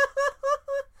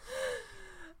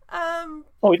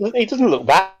 Oh, he doesn't look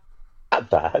that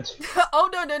bad. Oh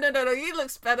no! He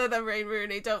looks better than Wayne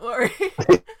Rooney. Don't worry.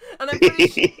 And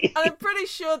I'm pretty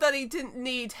sure that he didn't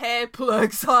need hair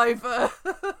plugs either.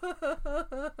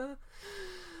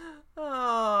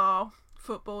 Oh,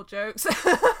 football jokes.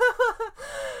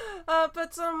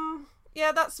 But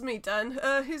yeah, that's me done.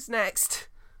 Who's next?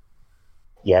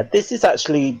 Yeah, this is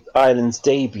actually Ireland's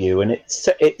debut, and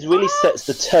it really sets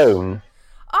the tone.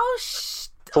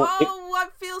 I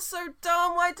feel so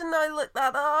dumb. Why didn't I look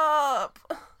that up?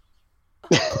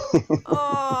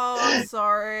 Oh, I'm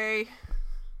sorry.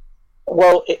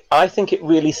 Well, I think it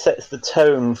really sets the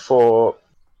tone for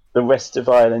the rest of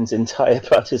Ireland's entire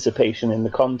participation in the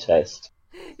contest.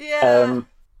 Yeah.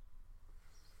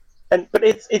 But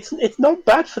it's not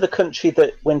bad for the country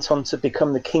that went on to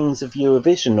become the kings of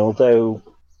Eurovision, although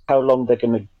how long they're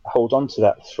going to hold on to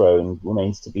that throne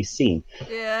remains to be seen.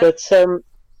 Yeah. But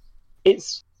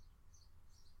it's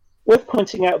worth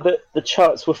pointing out that the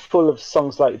charts were full of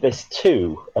songs like this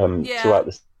too throughout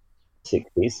the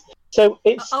 60s. So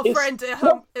Sorry.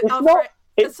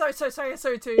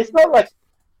 It's not like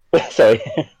sorry.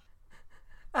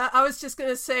 I was just going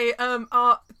to say,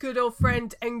 our good old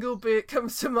friend Engelbert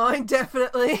comes to mind,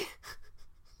 definitely.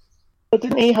 But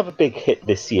didn't he have a big hit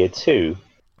this year too?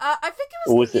 I think it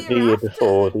was Or was it the year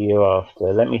before, the year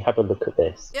after? Let me have a look at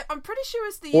this. Yeah, I'm pretty sure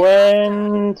it's the year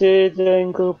When did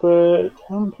Engelbert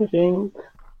Humperdinck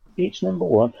reach number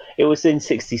 1? It was in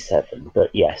 67, but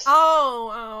yes.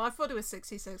 Oh, I thought it was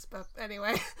 66, but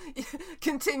anyway.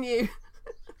 Continue.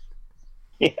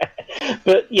 Yeah,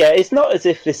 but yeah, it's not as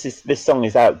if this song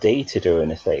is outdated or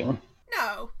anything.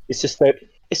 No. It's just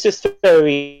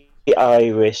very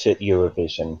Irish at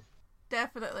Eurovision.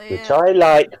 Definitely.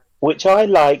 Which I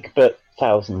like, but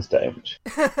thousands don't.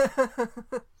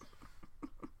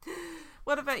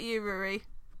 What about you, Rui?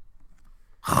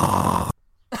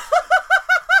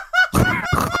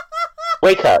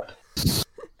 Wake up.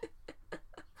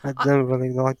 I don't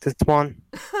really like this one.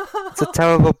 It's a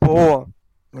terrible bore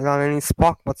without any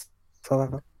spark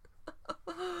whatsoever.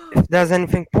 If there's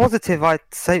anything positive I'd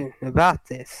say about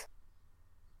this,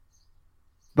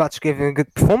 Butch gave a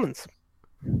good performance.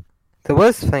 The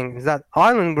worst thing is that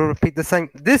Ireland will repeat this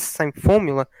same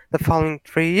formula the following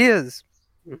 3 years.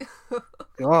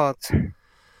 God.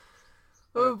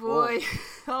 Oh boy,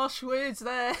 harsh words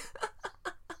there.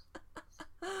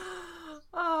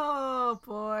 Oh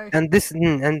boy. And this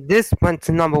went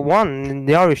to number 1 in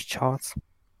the Irish charts.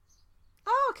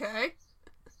 Oh, okay.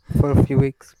 for a few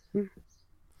weeks. Oh,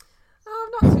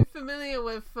 I'm not too familiar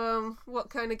with what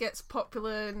kind of gets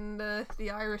popular in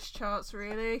the Irish charts,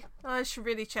 really. I should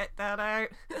really check that out.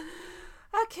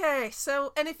 Okay,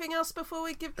 so anything else before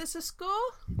we give this a score?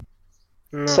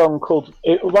 No. Song called.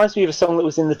 It reminds me of a song that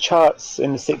was in the charts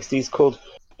in the '60s called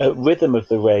 "Rhythm of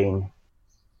the Rain,"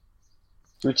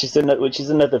 which is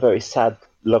another very sad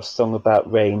love song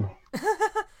about rain. Who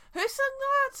sang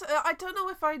that? I don't know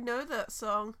if I know that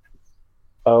song.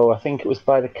 Oh, I think it was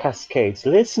by the Cascades.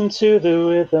 Listen to the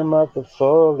rhythm of the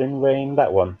falling rain.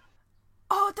 That one.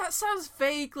 Oh, that sounds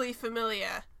vaguely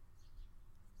familiar.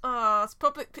 Oh, it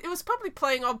was probably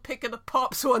playing on Pick of the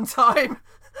Pops one time.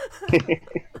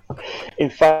 In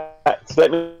fact,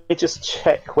 let me just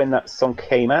check when that song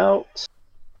came out.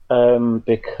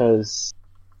 Because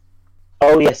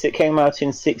oh yes, it came out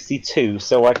in '62,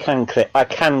 so I can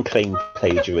claim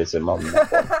plagiarism on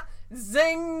that one.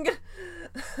 Zing!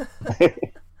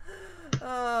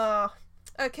 Oh,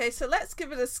 okay, so let's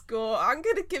give it a score. I'm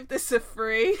gonna give this a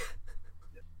 3.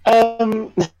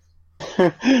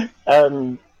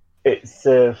 It's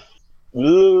 3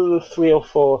 or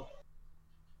 4.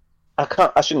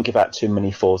 I shouldn't give out too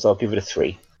many 4s. I'll give it a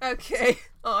 3. Okay.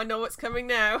 Oh, I know what's coming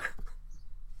now.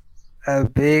 A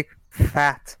big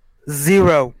fat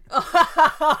 0.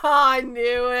 I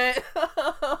knew it.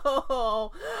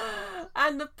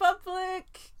 And the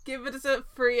public give it a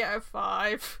 3 out of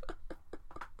 5.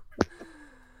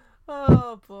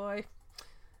 Oh boy.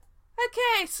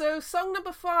 Okay, so song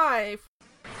number 5.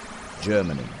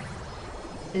 Germany.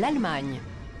 L'Allemagne.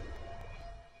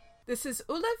 This is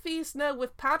Ulla Wiesner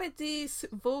with Paradies,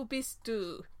 wo bist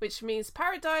du? Which means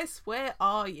Paradise, where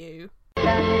are you?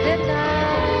 Dann der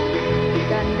Tag,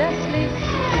 dann das Licht,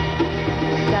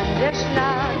 dann der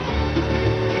Schlag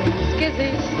ins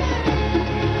Gesicht,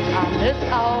 alles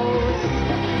aus,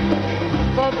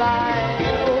 vorbei,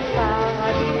 oh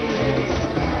Paradies,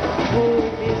 wo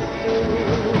bist du?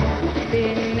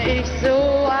 Bin ich so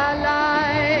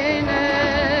alleine,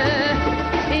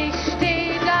 ich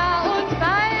steh da und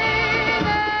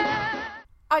weine.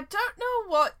 I don't know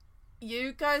what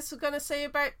you guys were going to say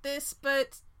about this,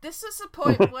 but this is a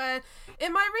point where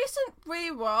in my recent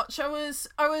rewatch I was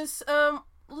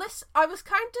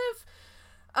kind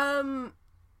of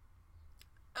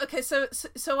okay,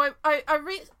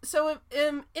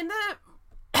 in the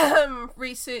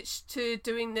research to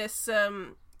doing this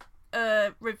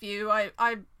review,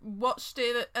 I watched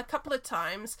it a couple of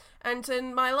times, and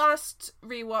in my last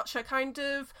rewatch I kind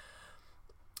of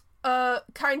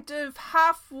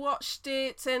half watched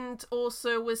it and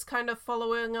also was kind of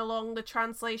following along the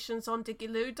translations on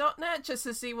digiloo.net just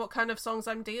to see what kind of songs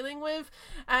I'm dealing with,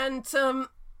 and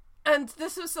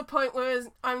this was the point where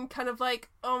I'm kind of like,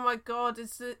 oh my god,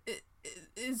 is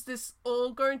this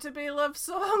all going to be love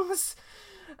songs?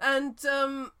 And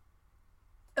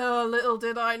oh, little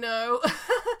did I know.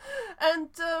 And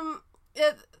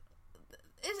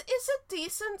it's a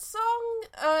decent song.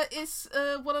 It's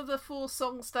one of the 4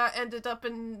 songs that ended up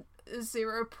in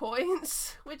 0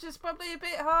 points, which is probably a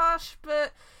bit harsh,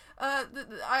 but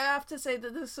I have to say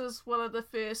that this was one of the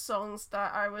first songs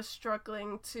that I was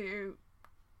struggling to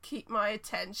keep my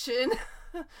attention.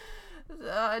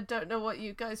 I don't know what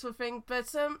you guys will think,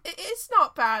 but it's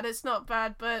not bad. It's not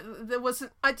bad, but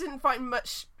I didn't find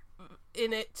much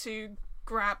in it to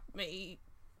grab me,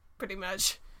 pretty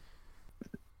much.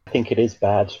 I think it is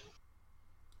bad.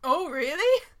 Oh,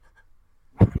 really?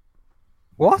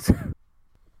 What?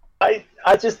 I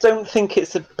just don't think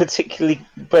it's a particularly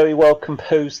very well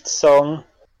composed song.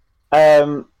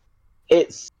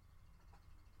 It's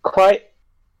quite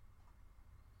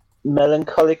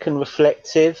melancholic and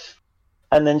reflective,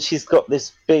 and then she's got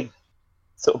this big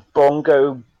sort of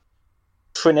bongo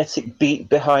frenetic beat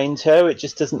behind her. It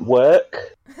just doesn't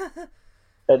work.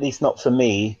 At least not for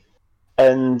me.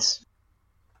 And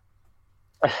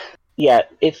yeah,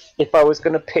 if I was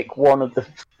going to pick one of the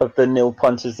nil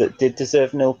pointers that did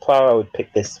deserve nil power, I would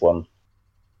pick this one.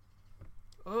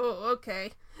 Oh,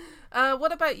 okay.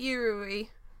 What about you, Rui?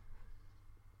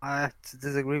 I have to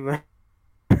disagree with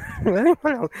anyone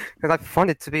else, because I found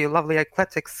it to be a lovely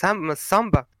eclectic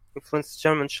samba influenced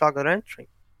German Schlager entry.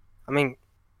 I mean,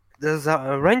 those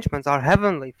arrangements are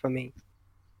heavenly for me.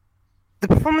 The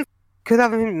performance could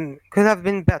have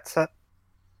been better.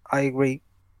 I agree.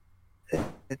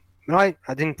 I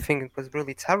didn't think it was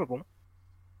really terrible.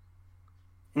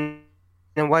 In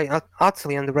a way,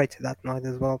 utterly underrated that night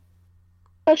as well.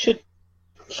 I should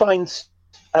find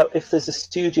out if there's a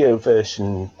studio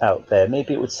version out there.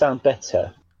 Maybe it would sound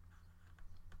better.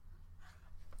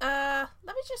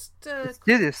 Let me just The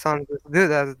studio sounds as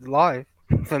good as live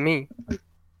for me.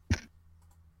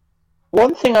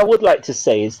 One thing I would like to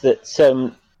say is that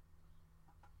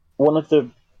one of the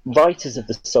writers of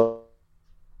the song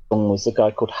was a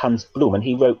guy called Hans Blum, and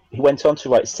he went on to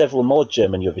write several more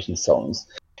German Eurovision songs,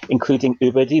 including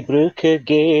Über die Brücke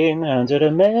gehen, andere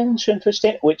Menschen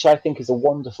verstehen, which I think is a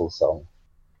wonderful song.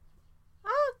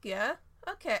 Oh, yeah.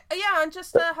 Okay. Yeah, I'm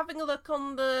just having a look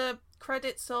on the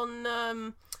credits on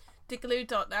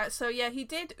Digaloo.net. So, yeah, he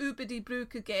did Über die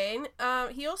Brücke gehen.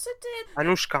 He also did...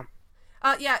 Anushka.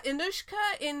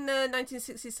 Inushka in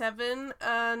 1967,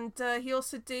 and he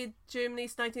also did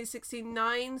Germany's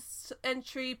 1969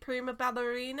 entry Prima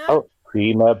Ballerina. Oh,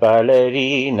 Prima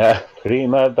Ballerina,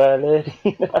 Prima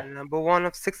Ballerina. And number 1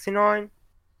 of 69.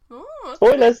 Oh, okay.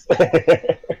 Spoilers!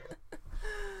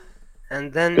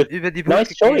 And then Good. Über die Brücke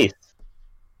Nice choice.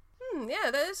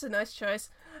 Yeah, that is a nice choice.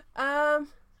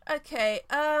 Okay.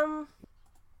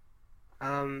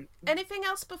 Anything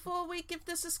else before we give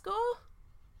this a score?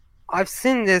 I've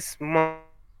seen this one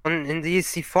in the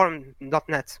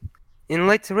ecforum.net. In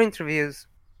later interviews,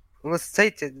 it was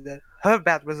stated that her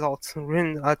bad results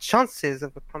ruined her chances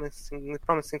of a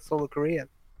promising solo career,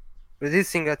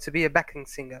 reducing her to be a backing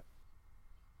singer.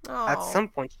 Oh. At some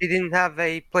point, she didn't have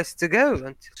a place to go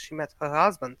until she met her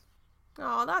husband.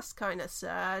 Oh, that's kind of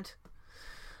sad.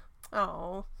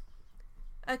 Oh.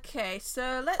 Okay,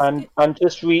 so let's. I'm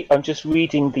just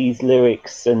reading these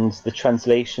lyrics and the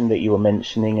translation that you were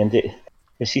mentioning, and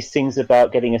she sings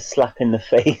about getting a slap in the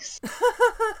face.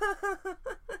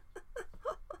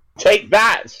 Take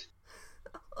that!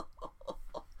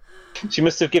 She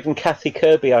must have given Kathy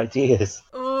Kirby ideas.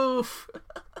 Oof.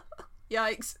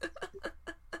 Yikes.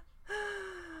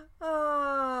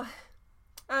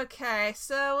 Okay,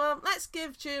 so let's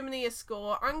give Germany a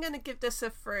score. I'm going to give this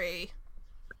a 3.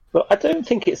 Well, I don't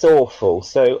think it's awful,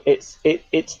 so it's a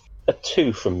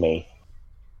 2 from me.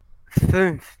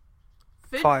 5.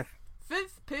 5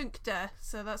 Punkte,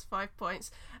 so that's 5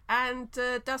 points. And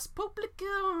das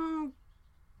Publikum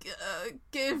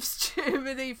gives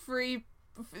Germany 3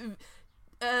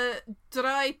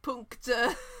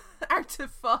 Punkte out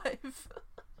of 5.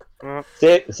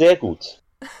 Sehr gut.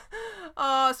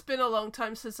 Oh, it's been a long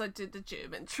time since I did the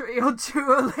German tree on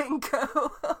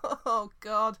Duolingo. Oh,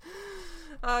 God.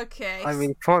 Okay. I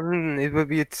mean, fun, it would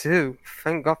be a 2.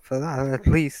 Thank God for that, at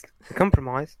least. A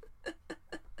compromise.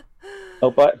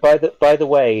 Oh, by the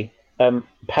way,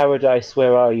 Paradise,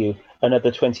 Where Are You?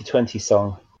 Another 2020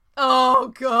 song.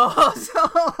 Oh, God.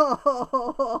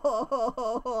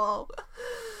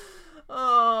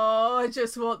 Oh, I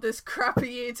just want this crappy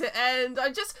year to end.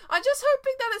 I'm just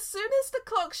hoping that as soon as the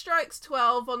clock strikes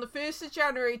 12 on the 1st of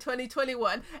January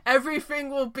 2021, everything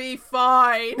will be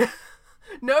fine.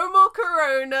 No more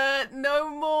corona, no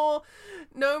more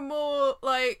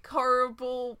like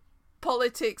horrible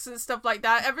politics and stuff like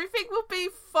that. Everything will be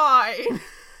fine.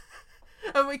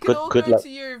 And we can all go to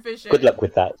Eurovision. Good luck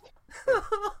with that.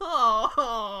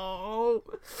 Oh.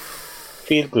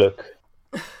 Viel Glück.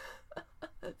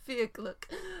 Viel Glück.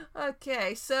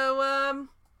 Okay, so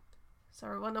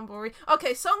sorry, what number were we?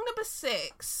 Okay, song number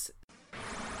 6.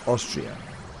 Austria.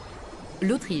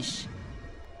 L'Autriche.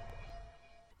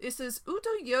 This is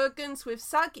Udo Jürgens with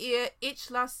Sag ihr,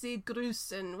 ich lass sie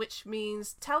grüßen, which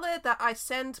means tell her that I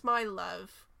send my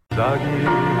love. Sag ihr,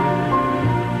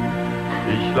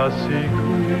 ich lass sie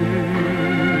grüßen.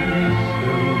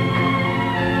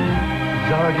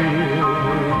 Sag ihr,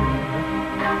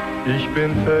 ich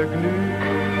bin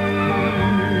vergnügt.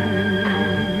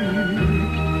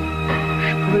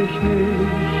 Sprich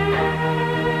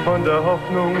nicht von der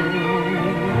Hoffnung,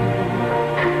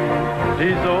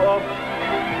 die so oft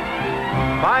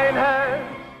mein Herz.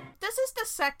 This is the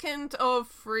second of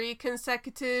 3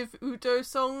 consecutive Udo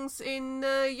songs in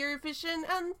Eurovision,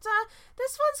 and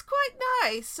this one's quite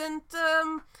nice, and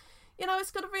you know,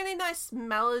 it's got a really nice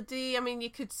melody. I mean, you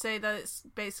could say that it's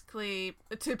basically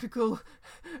a typical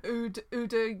Udo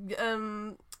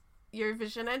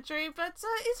Eurovision entry, but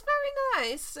it's very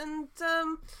nice, and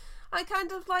I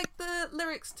kind of like the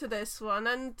lyrics to this one,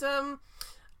 and I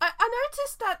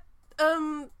noticed that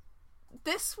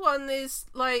this one is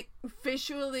like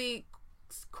visually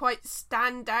quite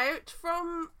stand out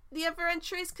from the other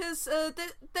entries, because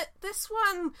this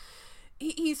one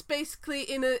he's basically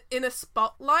in a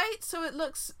spotlight, so it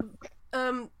looks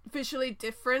visually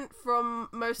different from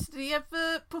most of the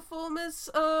other performers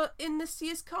in this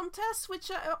year's contest,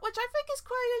 which I think is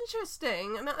quite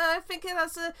interesting, and I think it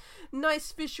has a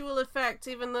nice visual effect,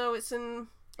 even though it's in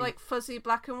like fuzzy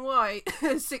black and white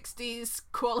 60s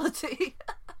quality.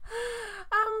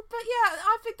 But yeah,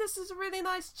 I think this is a really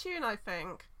nice tune, I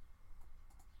think.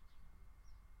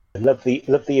 I love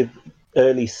the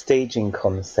early staging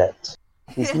concept.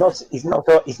 He's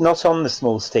not on the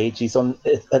small stage. He's on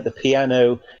at the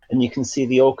piano, and you can see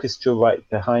the orchestra right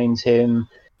behind him.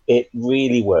 It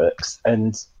really works.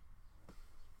 And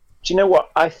do you know what?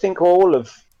 I think all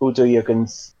of Udo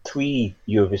Jürgen's 3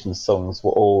 Eurovision songs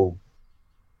were all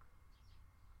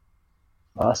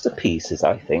masterpieces,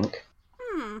 I think.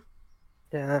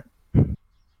 Yeah.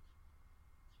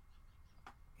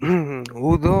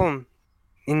 Udo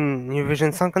in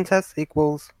Eurovision Song Contest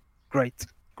equals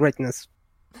greatness.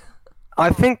 I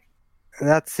think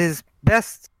that's his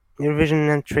best Eurovision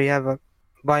entry ever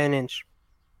by an inch.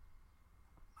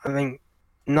 I mean,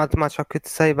 not much I could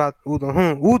say about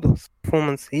Udo's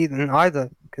performance either,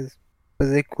 because it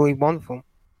was equally wonderful.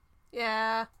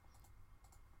 Yeah.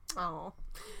 Oh.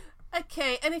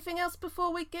 Okay, anything else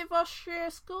before we give our share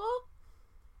score?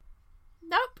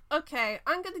 Nope. Okay,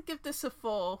 I'm going to give this a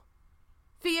 4.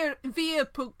 Vier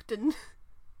Punkten.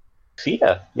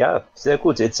 4, ja, sehr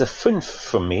gut. It's a 5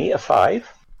 from me, a 5.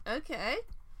 Okay.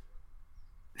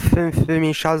 5 für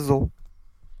mich also.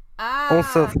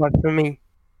 Also 5 for me.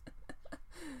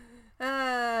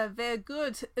 Very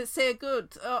good. Sehr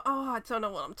good. Oh, I don't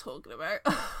know what I'm talking about.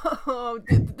 Oh,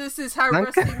 this is how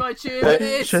rusty my German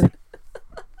is.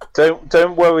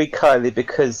 Don't worry, Kylie,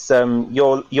 because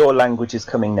your language is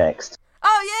coming next.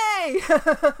 Oh, yay!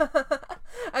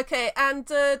 Okay, and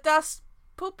das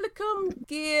Publikum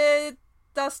gibt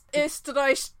das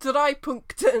Österreich 3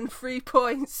 Punkte, 3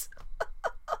 points.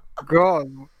 God,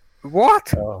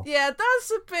 what? Oh. Yeah,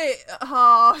 that's a bit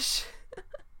harsh.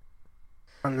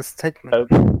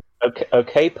 Understatement.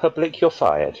 Okay, public, you're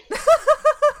fired.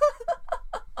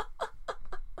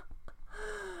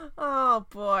 Oh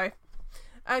boy.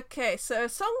 Okay, so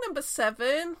song number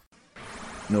 7.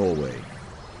 Norway.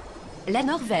 La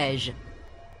Norvège.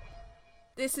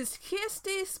 This is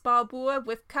Kirsti Sparbauer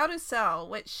with Carousel,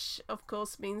 which of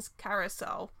course means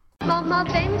carousel. Mamma,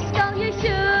 vem ska jag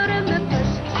köra med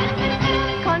först?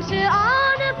 Kanske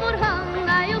Arne, för han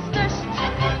är ju störst.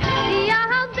 Ja,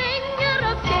 han dänger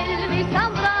upp Elvis,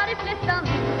 han drar i flättan.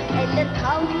 Eller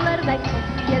kallar mig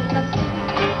kocken.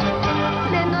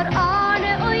 Men när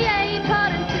Arne och jag tar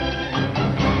en tur,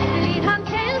 blir han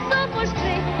till så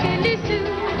förskräcklig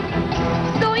sur.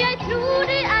 Så jag tror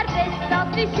det är bäst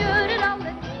att vi kör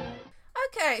landet.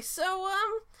 Okay, so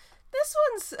this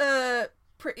one's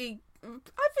pretty.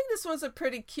 I think this one's a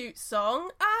pretty cute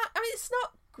song. I mean, it's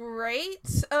not great,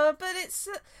 but it's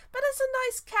a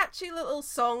nice, catchy little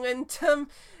song, and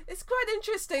it's quite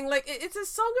interesting. Like, it's a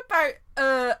song about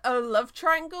a love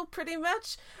triangle, pretty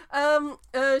much.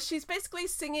 She's basically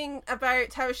singing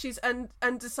about how she's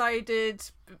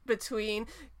undecided between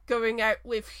going out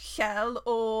with Kjell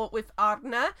or with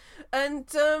Arne, and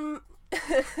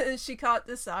she can't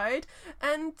decide,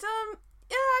 and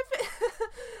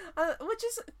which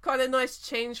is quite a nice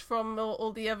change from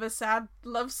all the other sad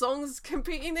love songs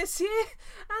competing this year,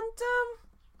 and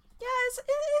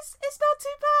it's not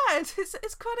too bad.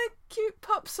 It's quite a cute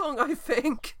pop song, I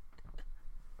think.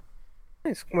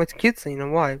 It's quite cutesy in a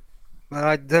way, but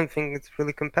I don't think it's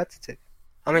really competitive.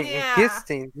 I mean,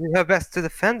 Kirsti did her best to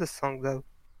defend the song, though.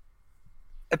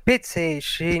 A pity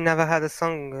she never had a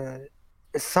song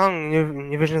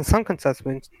Eurovision Song Contest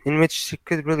in which she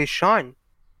could really shine.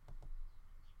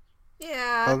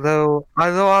 Yeah. Although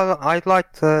I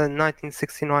liked the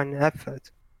 1969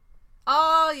 effort.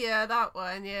 Oh yeah, that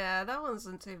one. Yeah, that one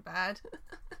wasn't too bad.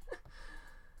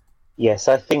 Yes,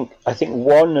 I think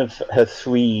one of her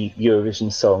 3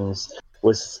 Eurovision songs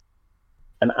was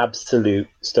an absolute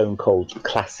stone cold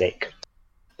classic,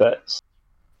 but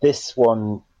this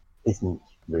one isn't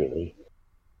really.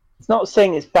 It's not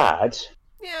saying it's bad.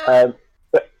 Yeah.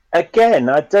 But again,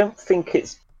 I don't think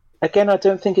it's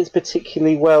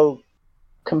particularly well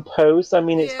composed. I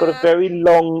mean, it's got a very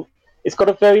long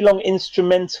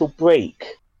instrumental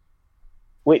break,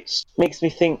 which makes me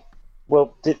think,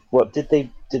 well, did they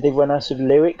run out of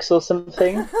lyrics or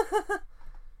something?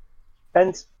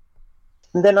 and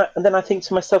then I think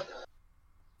to myself,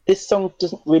 this song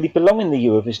doesn't really belong in the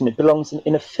Eurovision. It belongs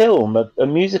in a film, a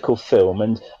musical film,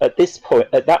 and at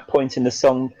that point in the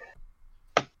song,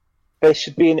 they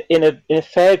should be in a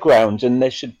fairground, and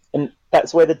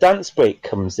that's where the dance break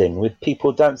comes in, with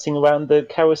people dancing around the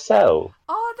carousel.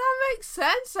 Oh, that makes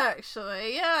sense,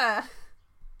 actually. Yeah.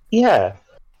 Yeah,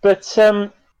 but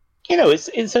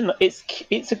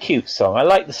it's a cute song. I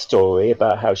like the story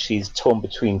about how she's torn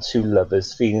between 2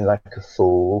 lovers, feeling like a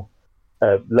fool.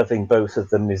 Loving both of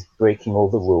them is breaking all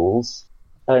the rules,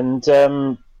 and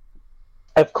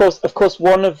of course,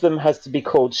 one of them has to be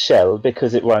called Shell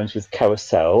because it rhymes with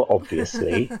carousel,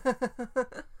 obviously.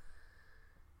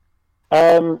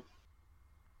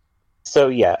 So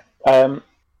yeah,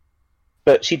 but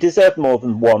but she deserved more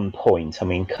than 1 point. I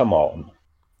mean, come on.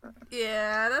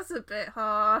 Yeah, that's a bit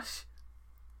harsh.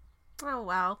 Oh,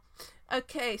 well.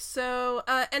 Okay, so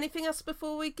anything else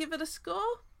before we give it a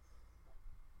score?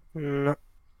 No.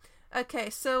 Okay,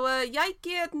 so jeg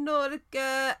gir Norge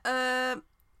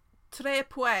 3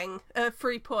 poeng.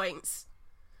 3 points.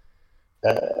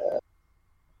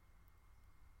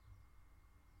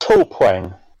 2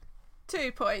 poeng.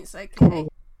 2 points, okay.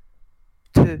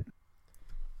 2.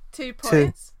 2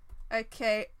 points.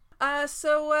 Okay.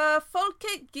 So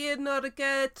Folket gir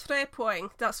Norge 3 poeng.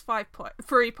 That's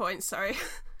 3 points, sorry.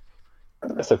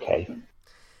 That's okay.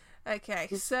 Okay,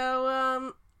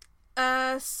 so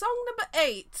song number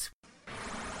 8.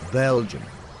 Belgium.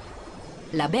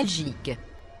 La Belgique.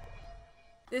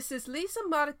 This is Lisa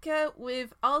Marke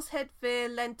with Als het weer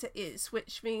lente is,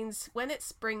 which means when it's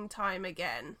springtime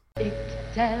again. Ik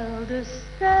tel de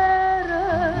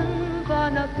sterren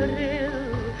van april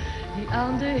die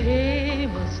aan de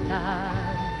hemel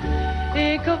staan.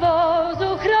 Ik wou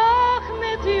zo graag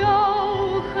met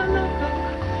jou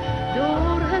gelukkig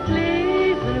door het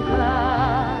leven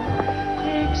gaan.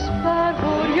 Ik spaar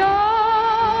voor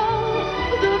jou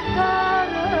de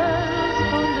parels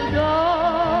van de dag.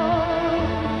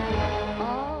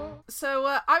 So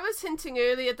I was hinting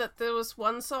earlier that there was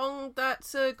one song that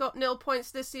got 0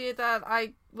 points this year that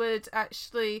I would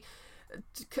actually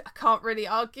can't really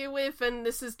argue with, and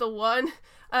this is the one.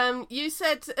 You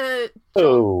said,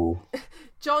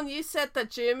 John, you said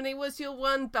that Germany was your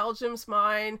one, Belgium's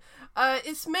mine.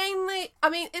 It's mainly, I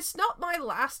mean, it's not my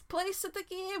last place of the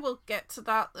year. We'll get to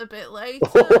that a bit later.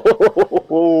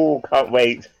 Can't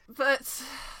wait. But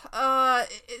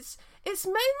it's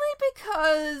mainly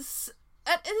because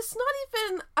it's not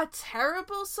even a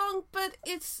terrible song, but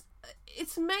it's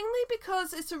mainly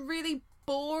because it's a really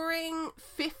boring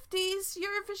 50s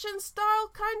Eurovision style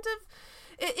kind of.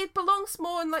 It belongs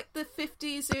more in like the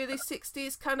 50s, early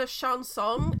 60s kind of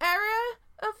chanson area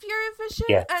of Eurovision.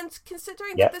 Yeah. And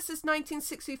considering that this is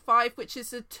 1965, which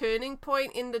is a turning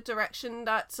point in the direction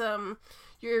that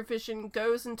Eurovision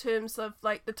goes in terms of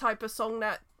like the type of song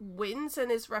that wins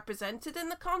and is represented in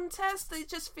the contest, it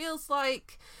just feels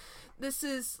like this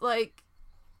is like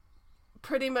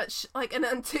pretty much like an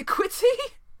antiquity.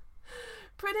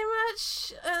 Pretty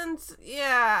much. And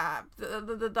yeah,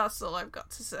 that's all I've got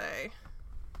to say.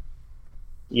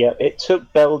 Yeah, it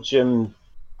took Belgium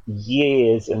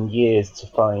years and years to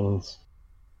find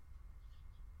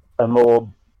a more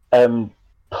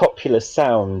popular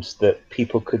sound that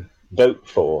people could vote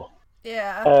for.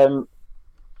 Yeah.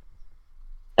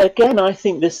 Again, I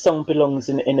think this song belongs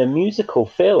in a musical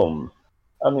film.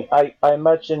 I mean, I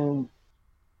imagine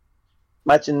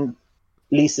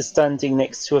Lisa standing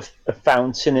next to a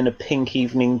fountain in a pink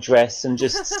evening dress and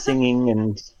just singing,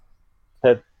 and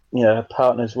her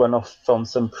partner's run off on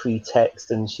some pretext,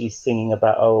 and she's singing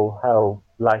about how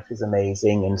life is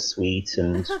amazing and sweet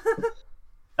and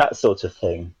that sort of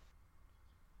thing.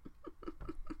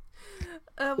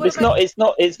 But it's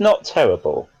not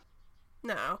terrible.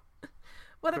 No.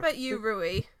 What about you,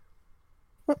 Rui?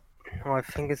 I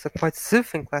think it's a quite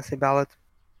soothing classy ballad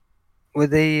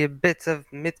with a bit of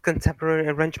mid-contemporary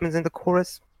arrangements in the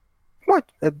chorus.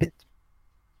 Quite a bit.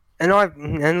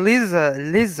 And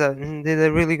Lisa did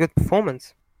a really good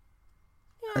performance.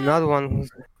 Yeah. Another one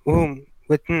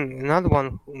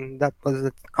that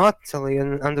was utterly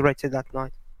underrated that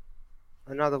night.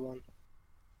 Another one.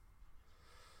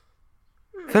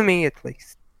 For me, at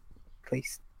least.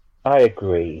 I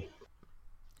agree.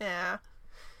 Yeah.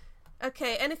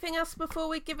 Okay, anything else before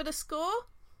we give it a score?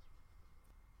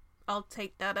 I'll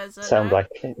take that as a Sound no.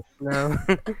 like it. No.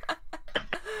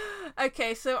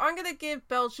 Okay, so I'm going to give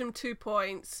Belgium 2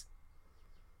 points.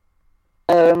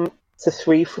 It's a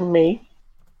 3 from me.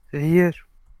 Vier,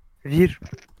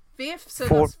 So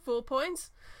 4. that's 4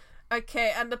 points.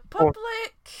 Okay, and the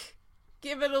public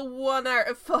give it a 1 out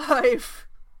of 5.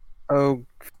 Oh,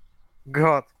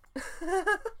 God.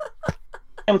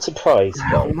 I'm surprised.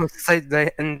 I almost said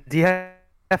the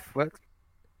F word.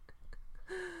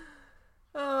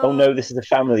 Oh no, this is a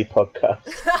family podcast.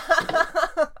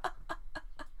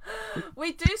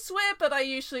 We do swear, but I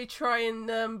usually try and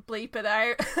bleep it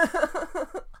out.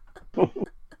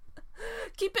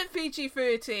 Keep it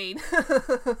PG-13.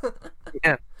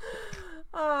 Yeah.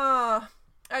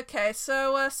 Okay,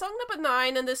 so song number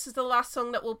 9, and this is the last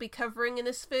song that we'll be covering in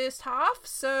this first half.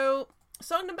 So,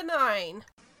 song number 9.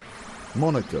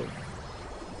 Monaco.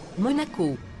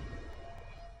 Monaco.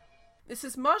 This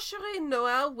is Marjorie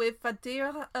Noël with Va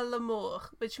dire à l'amour,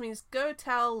 which means go and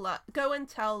tell love.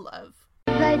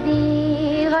 Va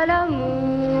dire à l'amour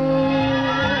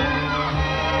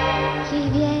qu'il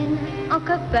vienne en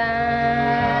copain.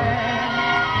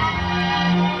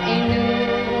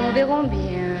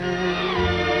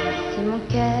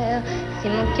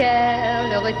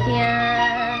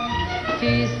 retiens.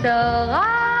 Tu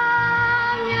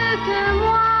sauras mieux que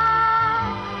moi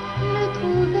me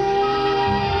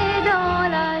trouver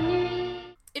dans la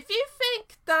nuit. If you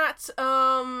think that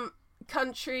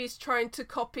countries trying to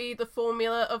copy the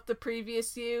formula of the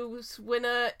previous year's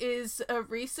winner is a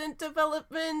recent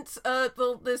development,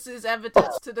 this is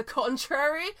evidence to the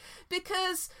contrary,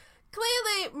 because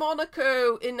clearly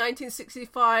Monaco in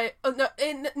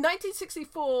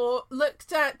 1964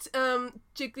 looked at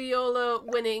Gigliola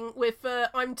winning with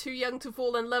I'm Too Young to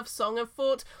Fall in Love song and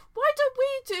thought, why don't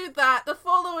we do that the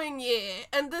following year?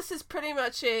 And this is pretty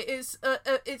much it.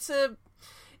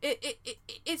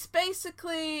 It's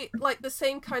basically like the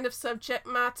same kind of subject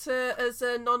matter as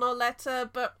a Nonoletta,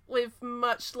 but with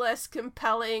much less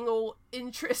compelling or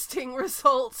interesting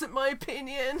results, in my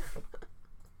opinion.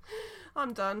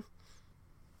 I'm done.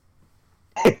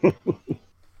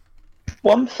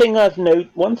 One thing I've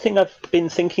been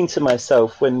thinking to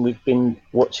myself when we've been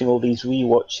watching all these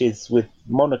rewatches with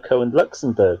Monaco and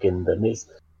Luxembourg in them is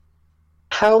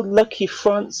how lucky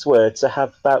France were to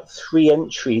have about 3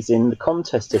 entries in the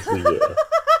contest every year.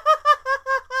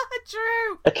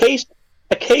 True.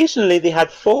 Occasionally they had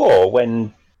 4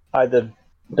 when either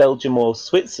Belgium or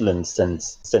Switzerland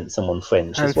sent someone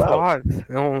French and as well. 5.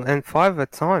 And 5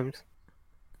 at times.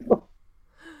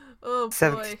 Oh boy.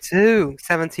 72,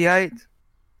 78.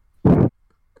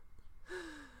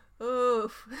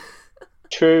 Oof.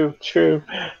 True.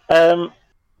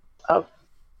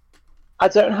 I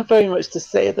don't have very much to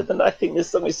say other than I think this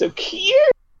song is so cute.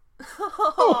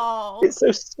 Oh. It's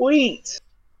so sweet.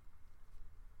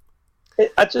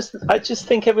 I just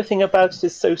think everything about it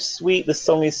is so sweet. The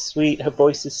song is sweet. Her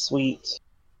voice is sweet.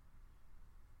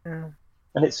 Yeah.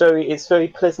 And it's very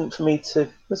pleasant for me to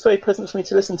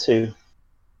listen to.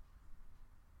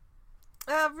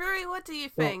 Rui, what do you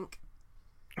think?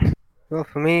 Well,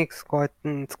 for me, it's quite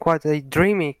a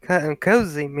dreamy and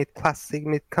cozy mid-classic,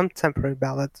 mid-contemporary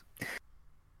ballad.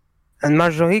 And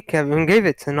Marjorie gave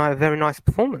it a very nice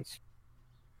performance.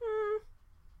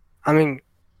 I mean,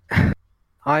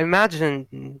 I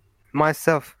imagine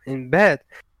myself in bed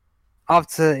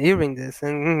after hearing this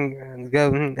and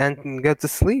go to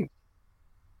sleep,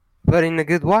 but in a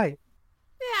good way.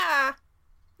 Yeah,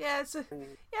 it's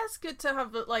good to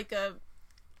have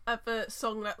a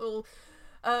song that will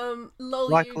lull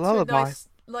Like you a to a lullaby.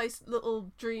 nice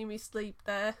little dreamy sleep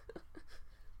there.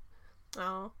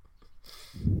 Oh.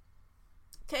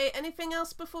 Okay, anything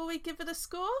else before we give it a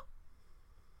score?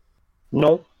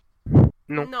 No.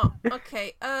 No.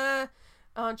 Okay. I'm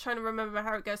trying to remember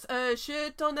how it goes. Je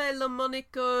donne le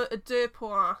Monaco 2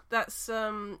 points. That's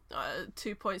 2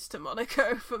 points to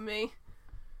Monaco for me.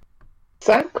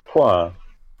 5 points.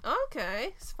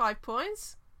 Okay, it's 5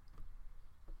 points.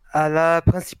 À la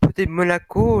Principauté de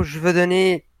Monaco, je veux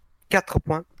donner 4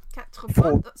 points. 4 Four.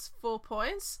 points. That's 4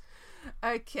 points.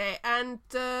 Okay, and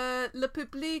le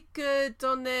public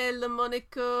donne le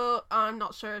Monaco. I'm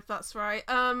not sure if that's right.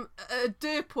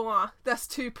 2 points. That's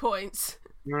 2 points.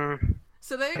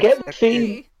 So there I get you the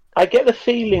feeling. I get the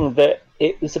feeling that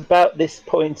it was about this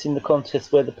point in the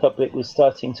contest where the public was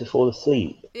starting to fall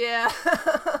asleep. Yeah.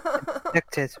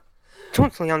 Expected.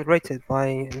 Totally underrated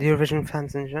by the Eurovision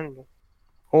fans in general.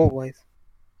 Always.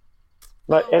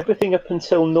 Like everything up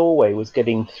until Norway was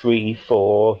getting 3,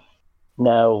 4.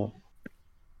 Now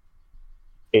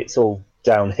it's all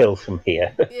downhill from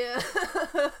here. Yeah.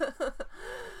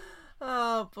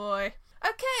 Oh boy.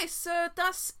 Okay, so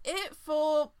that's it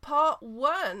for part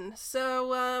 1.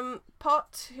 So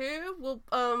part 2 we'll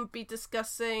be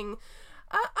discussing.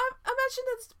 I imagine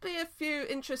there'll be a few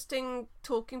interesting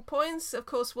talking points. Of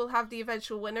course, we'll have the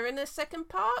eventual winner in the second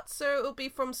part. So it'll be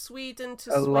from Sweden to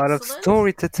Switzerland. A lot of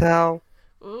story to tell.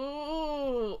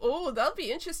 Ooh, that'll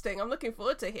be interesting. I'm looking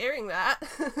forward to hearing that.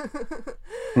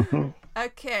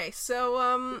 Okay,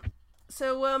 so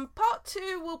part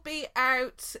 2 will be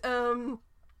out.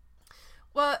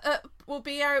 Will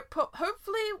be out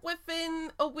hopefully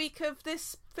within a week of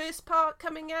this first part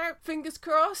coming out. Fingers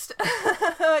crossed.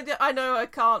 I know I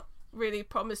can't really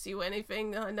promise you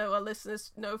anything. I know our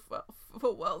listeners know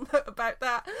full well about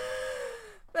that.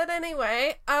 But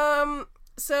anyway, we'll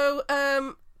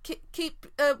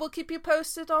keep you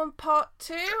posted on part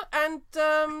 2, and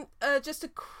just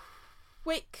a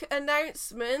quick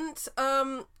announcement.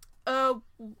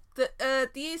 The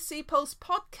ESC Pulse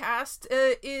podcast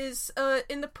is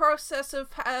in the process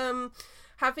of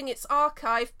having its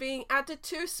archive being added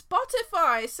to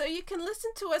Spotify, so you can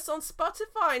listen to us on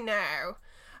Spotify now.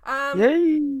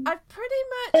 Yay! I've pretty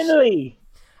much. Finally!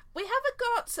 We haven't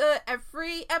got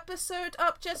every episode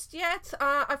up just yet.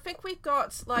 I think we've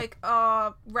got like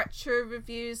our retro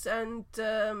reviews and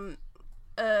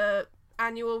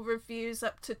annual reviews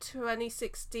up to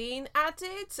 2016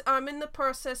 added. I'm in the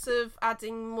process of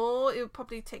adding more. It'll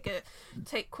probably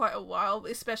take quite a while,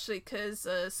 especially because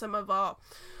some of our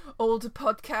older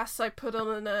podcasts I put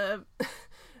on an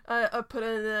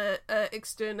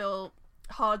external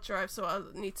hard drive, so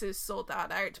I'll need to sort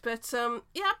that out. But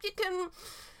yeah, you can.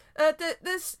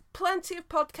 There's plenty of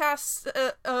podcasts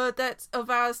that of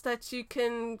ours that you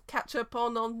can catch up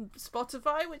on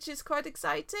Spotify, which is quite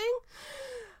exciting.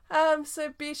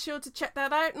 So be sure to check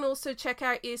that out, and also check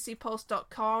out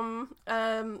ESCPulse.com.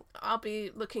 I'll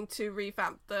be looking to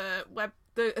revamp the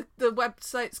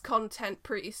website's content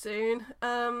pretty soon.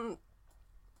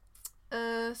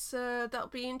 So that'll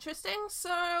be interesting.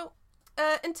 So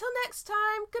until next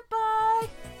time, goodbye.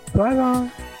 Bye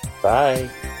bye. Bye.